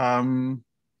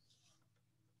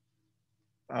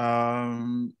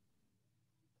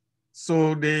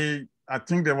I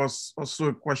think there was also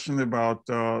a question about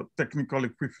technical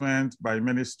equipment by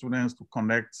many students to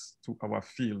connect to our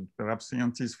field. Perhaps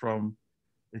scientists from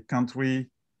a country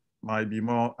might be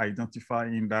more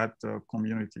identified in that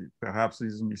community. Perhaps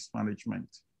it's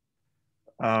mismanagement.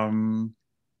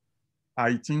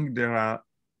 I think they are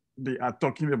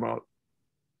talking about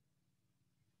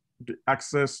the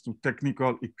access to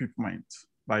technical equipment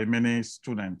by many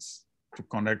students to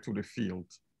connect to the field.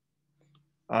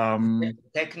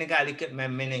 Technical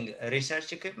equipment meaning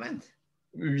research equipment?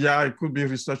 Yeah, it could be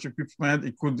research equipment.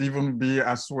 It could even be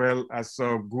as well as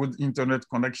a good internet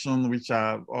connection, which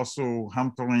are also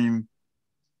hampering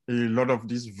a lot of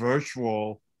these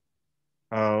virtual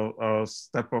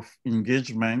step of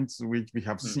engagement, which we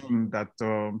have seen that,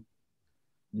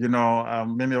 you know,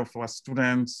 many of our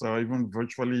students, even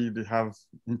virtually, they have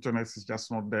internet is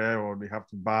just not there, or they have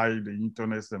to buy the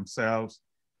internet themselves.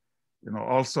 You know,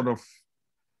 all sort of,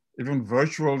 even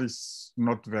virtual is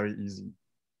not very easy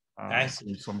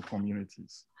in some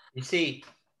communities. You see,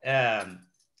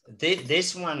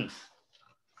 this one,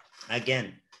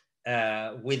 again,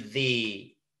 with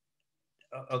the,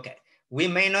 okay, we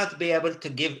may not be able to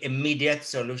give immediate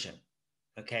solution,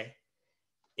 okay?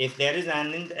 If there is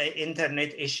an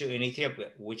internet issue in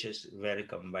Ethiopia, which is very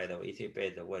common, by the way, Ethiopia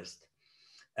is the worst,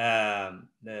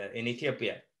 in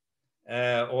Ethiopia,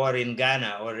 or in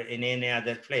Ghana or in any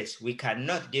other place, we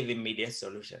cannot give immediate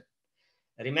solution.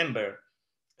 Remember,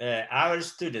 our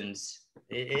students,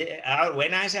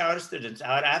 when I say our students,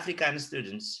 our African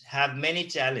students have many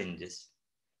challenges,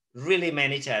 really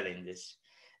many challenges.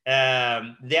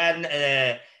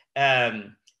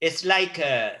 It's like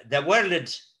the world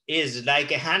is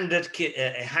like a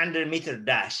 100-meter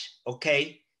dash,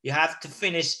 okay? You have to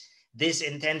finish this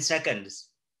in 10 seconds,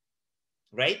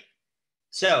 right?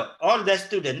 So all the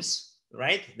students,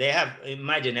 right? They have,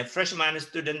 imagine a freshman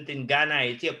student in Ghana,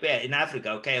 Ethiopia, in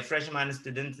Africa, okay? A freshman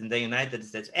student in the United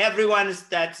States. Everyone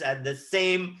starts at the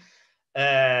same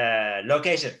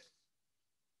location.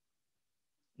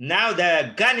 Now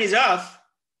the gun is off,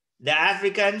 the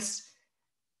Africans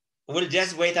will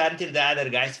just wait until the other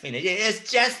guys finish.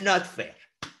 It's just not fair,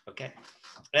 okay?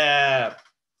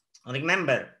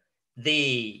 Remember,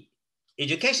 the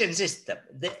education system,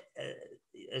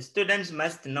 students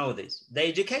must know this. The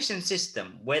education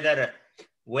system, whether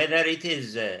it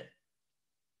is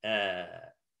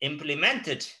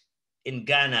implemented in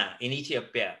Ghana, in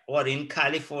Ethiopia, or in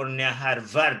California,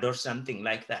 Harvard, or something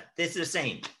like that, it's the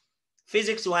same.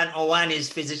 Physics 101 is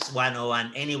physics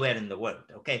 101 anywhere in the world,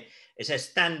 okay? It's a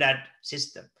standard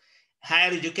system.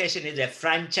 Higher education is a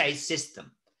franchise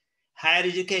system. Higher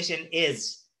education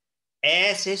is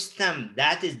a system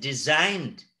that is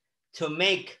designed to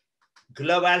make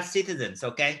global citizens,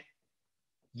 okay?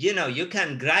 You know, you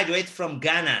can graduate from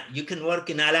Ghana, you can work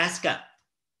in Alaska,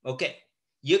 okay?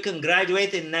 You can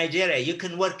graduate in Nigeria, you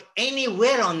can work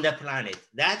anywhere on the planet.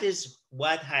 That is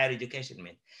what higher education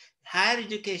means. Higher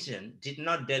education did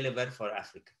not deliver for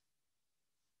Africa.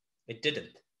 It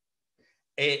didn't.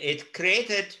 It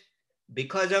created,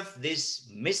 because of this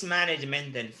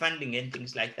mismanagement and funding and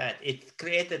things like that, it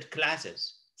created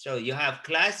classes. So you have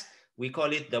class, we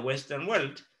call it the Western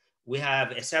world. We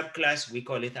have a subclass, we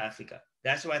call it Africa.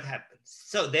 That's what happens.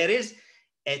 So there is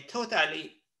a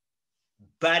totally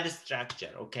bad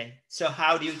structure, okay? So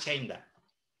how do you change that?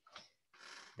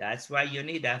 That's why you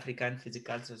need African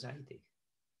Physical Society.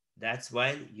 That's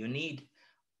why you need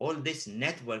all these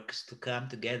networks to come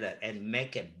together and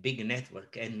make a big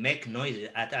network and make noise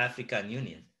at African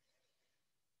Union.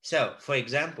 So, for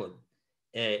example,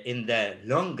 in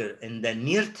the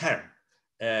near term,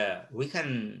 we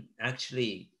can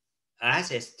actually,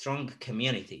 as a strong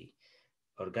community,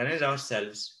 organize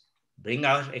ourselves, bring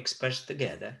our experts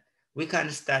together. We can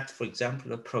start, for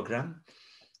example, a program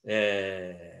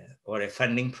or a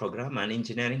funding program, an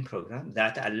engineering program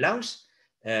that allows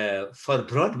for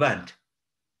broadband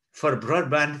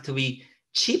to be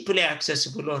cheaply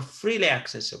accessible or freely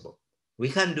accessible. We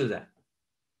can do that.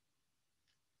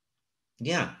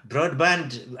 Yeah,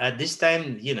 broadband at this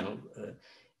time, you know,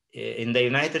 in the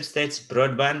United States,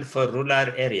 broadband for rural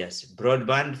areas,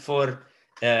 broadband for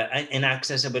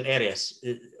inaccessible areas.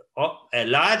 A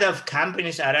lot of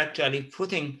companies are actually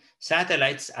putting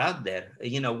satellites out there.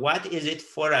 You know, what is it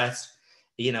for us?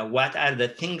 You know, what are the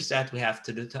things that we have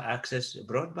to do to access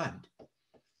broadband?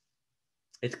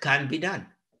 It can be done.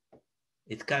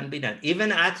 It can be done.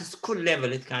 Even at school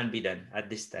level, it can be done at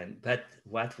this time. But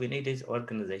what we need is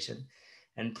organization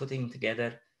and putting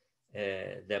together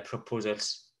the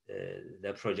proposals,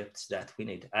 the projects that we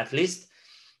need. At least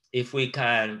if we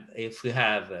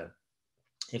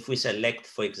select,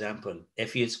 for example, a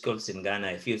few schools in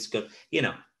Ghana, a few schools, you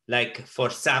know, like for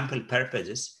sample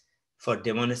purposes, for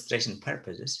demonstration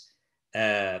purposes,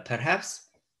 perhaps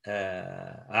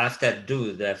after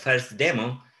do the first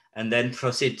demo and then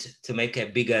proceed to make a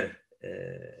bigger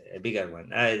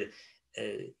one.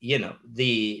 You know,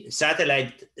 the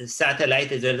satellite is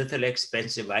a little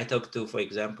expensive. I talked to, for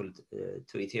example,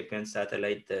 to Ethiopian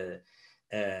satellite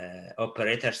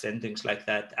operators and things like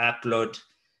that, upload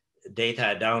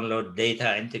data, download data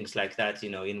and things like that, you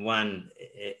know, in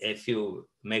a few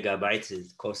megabytes,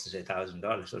 it costs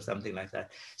 $1,000 or something like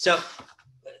that. So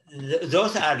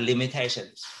those are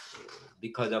limitations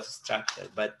because of structure,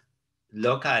 but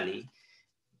locally,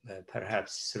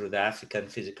 perhaps through the African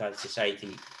Physical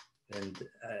Society and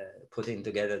putting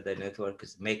together the network,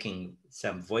 is making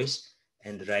some voice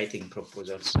and writing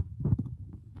proposals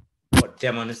for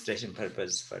demonstration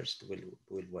purpose first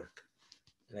will work.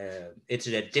 It's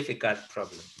a difficult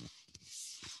problem.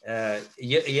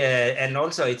 Yeah, and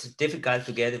also it's difficult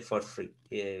to get it for free.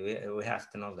 We have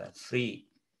to know that. Free,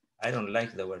 I don't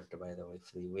like the word, by the way,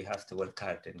 free. We have to work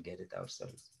hard and get it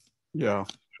ourselves. Yeah.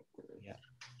 Yeah.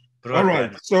 All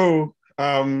right. So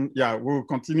yeah, we'll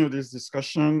continue this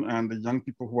discussion, and the young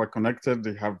people who are connected,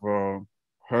 they have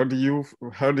heard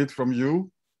it from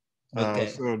you. Okay.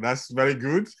 So that's very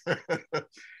good.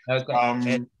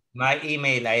 Okay. My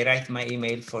email, I write my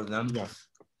email for them. Yeah.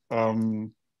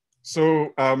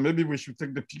 So maybe we should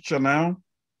take the picture now.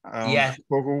 Yes.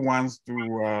 People who want to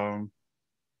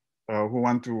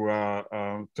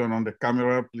turn on the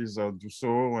camera, please do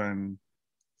so, and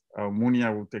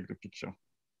Munia will take the picture.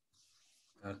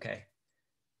 Okay.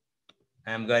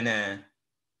 I'm gonna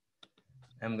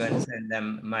send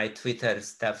them my Twitter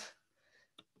stuff.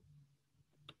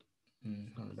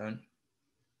 Hold on.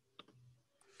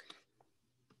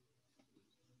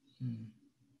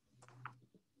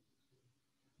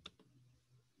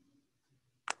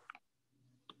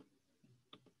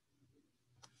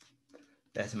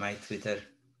 That's my Twitter.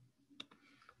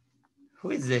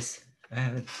 Who is this?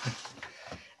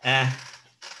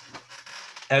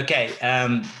 Okay.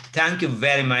 Thank you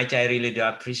very much. I really do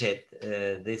appreciate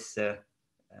this.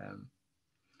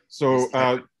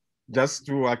 Just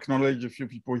to acknowledge a few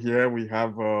people here, we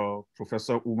have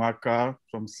Professor Umaka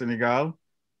from Senegal.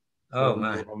 Oh,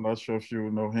 man. I'm not sure if you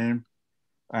know him.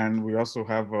 And we also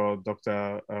have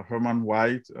Dr. Herman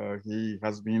White. He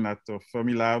has been at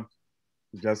Fermilab,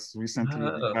 just recently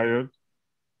retired.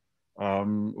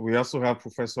 We also have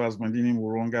Professor Asmandini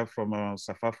Muronga from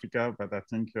South Africa, but I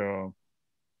think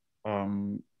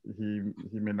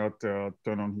he may not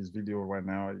turn on his video right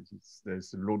now.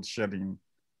 There's load shedding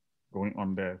going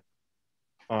on there.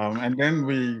 And then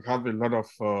we have a lot of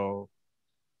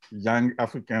young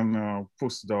African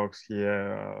postdocs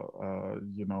here,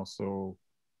 you know, so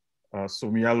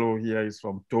Somialo here is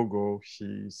from Togo.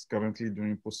 She's currently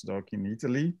doing postdoc in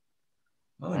Italy.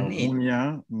 Oh,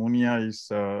 Munia is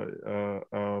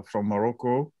from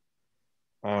Morocco.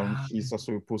 She's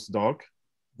also a postdoc.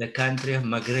 The country of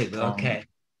Maghreb, okay.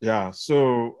 Yeah,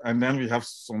 so, and then we have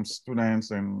some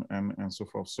students and so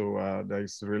forth. So there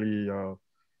is really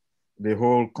the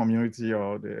whole community,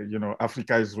 or you know,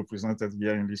 Africa is represented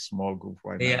here in this small group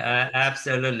right now. Yeah,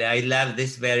 absolutely. I love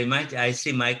this very much. I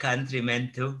see my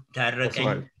countrymen too. That's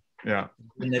right. Yeah.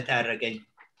 In the Tarragon.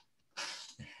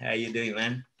 How you doing,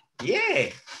 man? Yeah,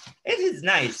 it is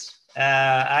nice.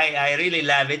 I really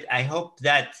love it. I hope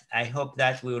that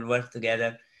we will work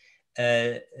together,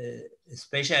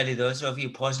 especially those of you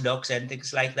postdocs and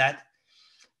things like that.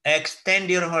 Extend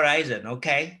your horizon,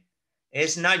 okay?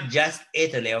 It's not just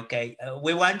Italy, okay?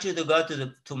 We want you to go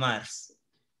to Mars.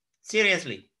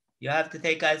 Seriously, you have to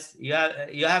take us. You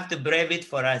have to brave it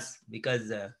for us,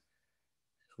 because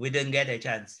we didn't get a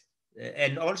chance.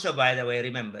 And also, by the way,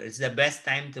 remember, it's the best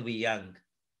time to be young.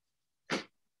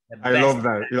 I love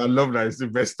that. I love that. It's the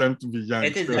best time to be young.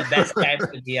 It is the best time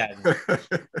to be young.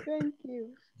 Thank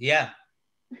you. Yeah.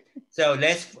 So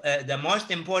let's, the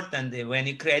most important when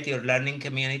you create your learning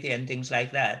community and things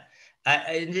like that,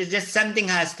 it's just something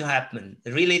has to happen.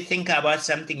 Really think about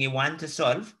something you want to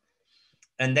solve,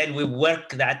 and then we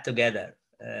work that together.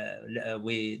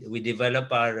 We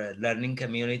develop our learning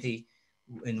community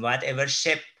in whatever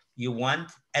shape you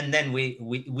want, and then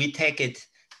we take it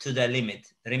to the limit.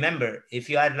 Remember, if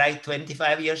you are like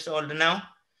 25 years old now,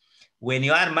 when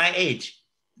you are my age,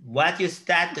 what you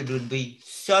started would be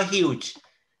so huge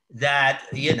that,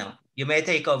 you know, you may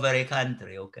take over a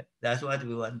country, okay? That's what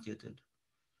we want you to do.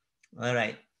 All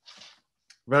right.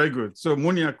 Very good. So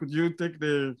Munia, could you take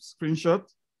the screenshot?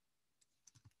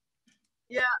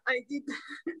 Yeah, I did.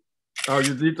 Oh,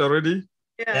 you did already?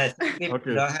 Yeah. Yes,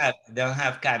 okay. Don't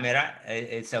have camera.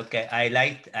 It's okay. I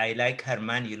like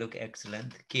Herman. You look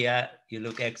excellent. Kia, you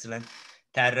look excellent.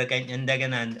 Tarrakan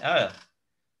and oh,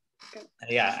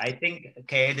 yeah. I think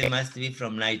Kebede must be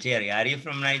from Nigeria. Are you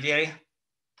from Nigeria?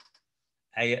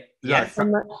 Yes.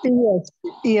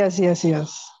 Yes.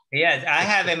 Yes, I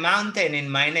have a mountain in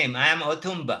my name. I am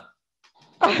Otumba.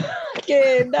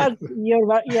 Okay, that's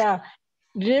your yeah.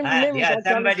 Yeah,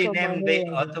 somebody named me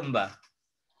Otumba.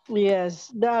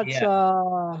 Yes, that's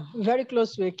very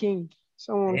close to a king.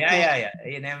 Someone yeah.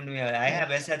 He named me. I have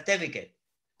a certificate.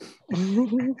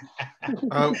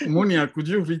 Munia, could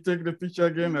you retake the picture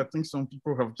again? I think some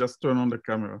people have just turned on the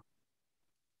camera.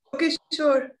 Okay,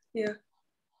 sure. Yeah.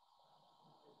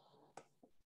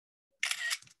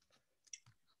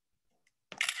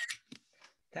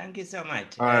 Thank you so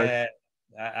much. I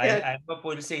hope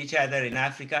we'll see each other in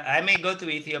Africa. I may go to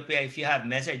Ethiopia if you have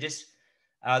messages.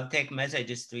 I'll take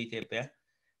messages to Ethiopia.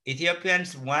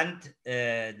 Ethiopians want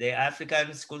the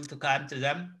African school to come to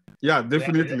them. Yeah,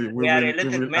 definitely. We are a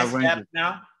little messed up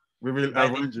now. We will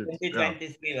arrange it.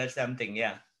 2023 or something,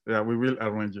 yeah. Yeah, we will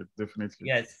arrange it,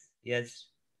 definitely. Yes.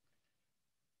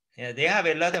 Yeah, they have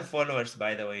a lot of followers,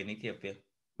 by the way, in Ethiopia.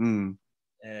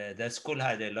 The school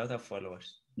has a lot of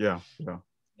followers. Yeah.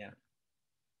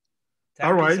 Thank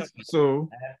all right, so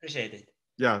I appreciate it.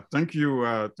 Yeah, thank you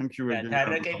again.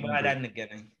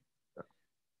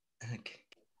 Okay.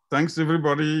 Thanks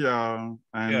everybody, and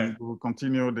we'll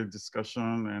continue the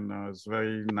discussion, and it's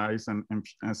very nice and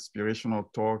inspirational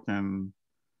talk, and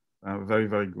very,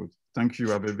 very good. Thank you,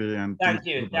 Abebe, and thank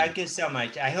you so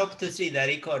much. I hope to see the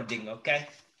recording, okay?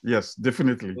 Yes,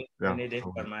 definitely. We need it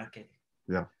for market.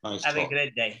 Yeah. Nice have talk. A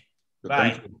great day. Bye.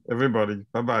 Thank you, everybody.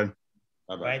 Bye-bye.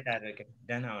 Bye-bye. Bye, Tarek.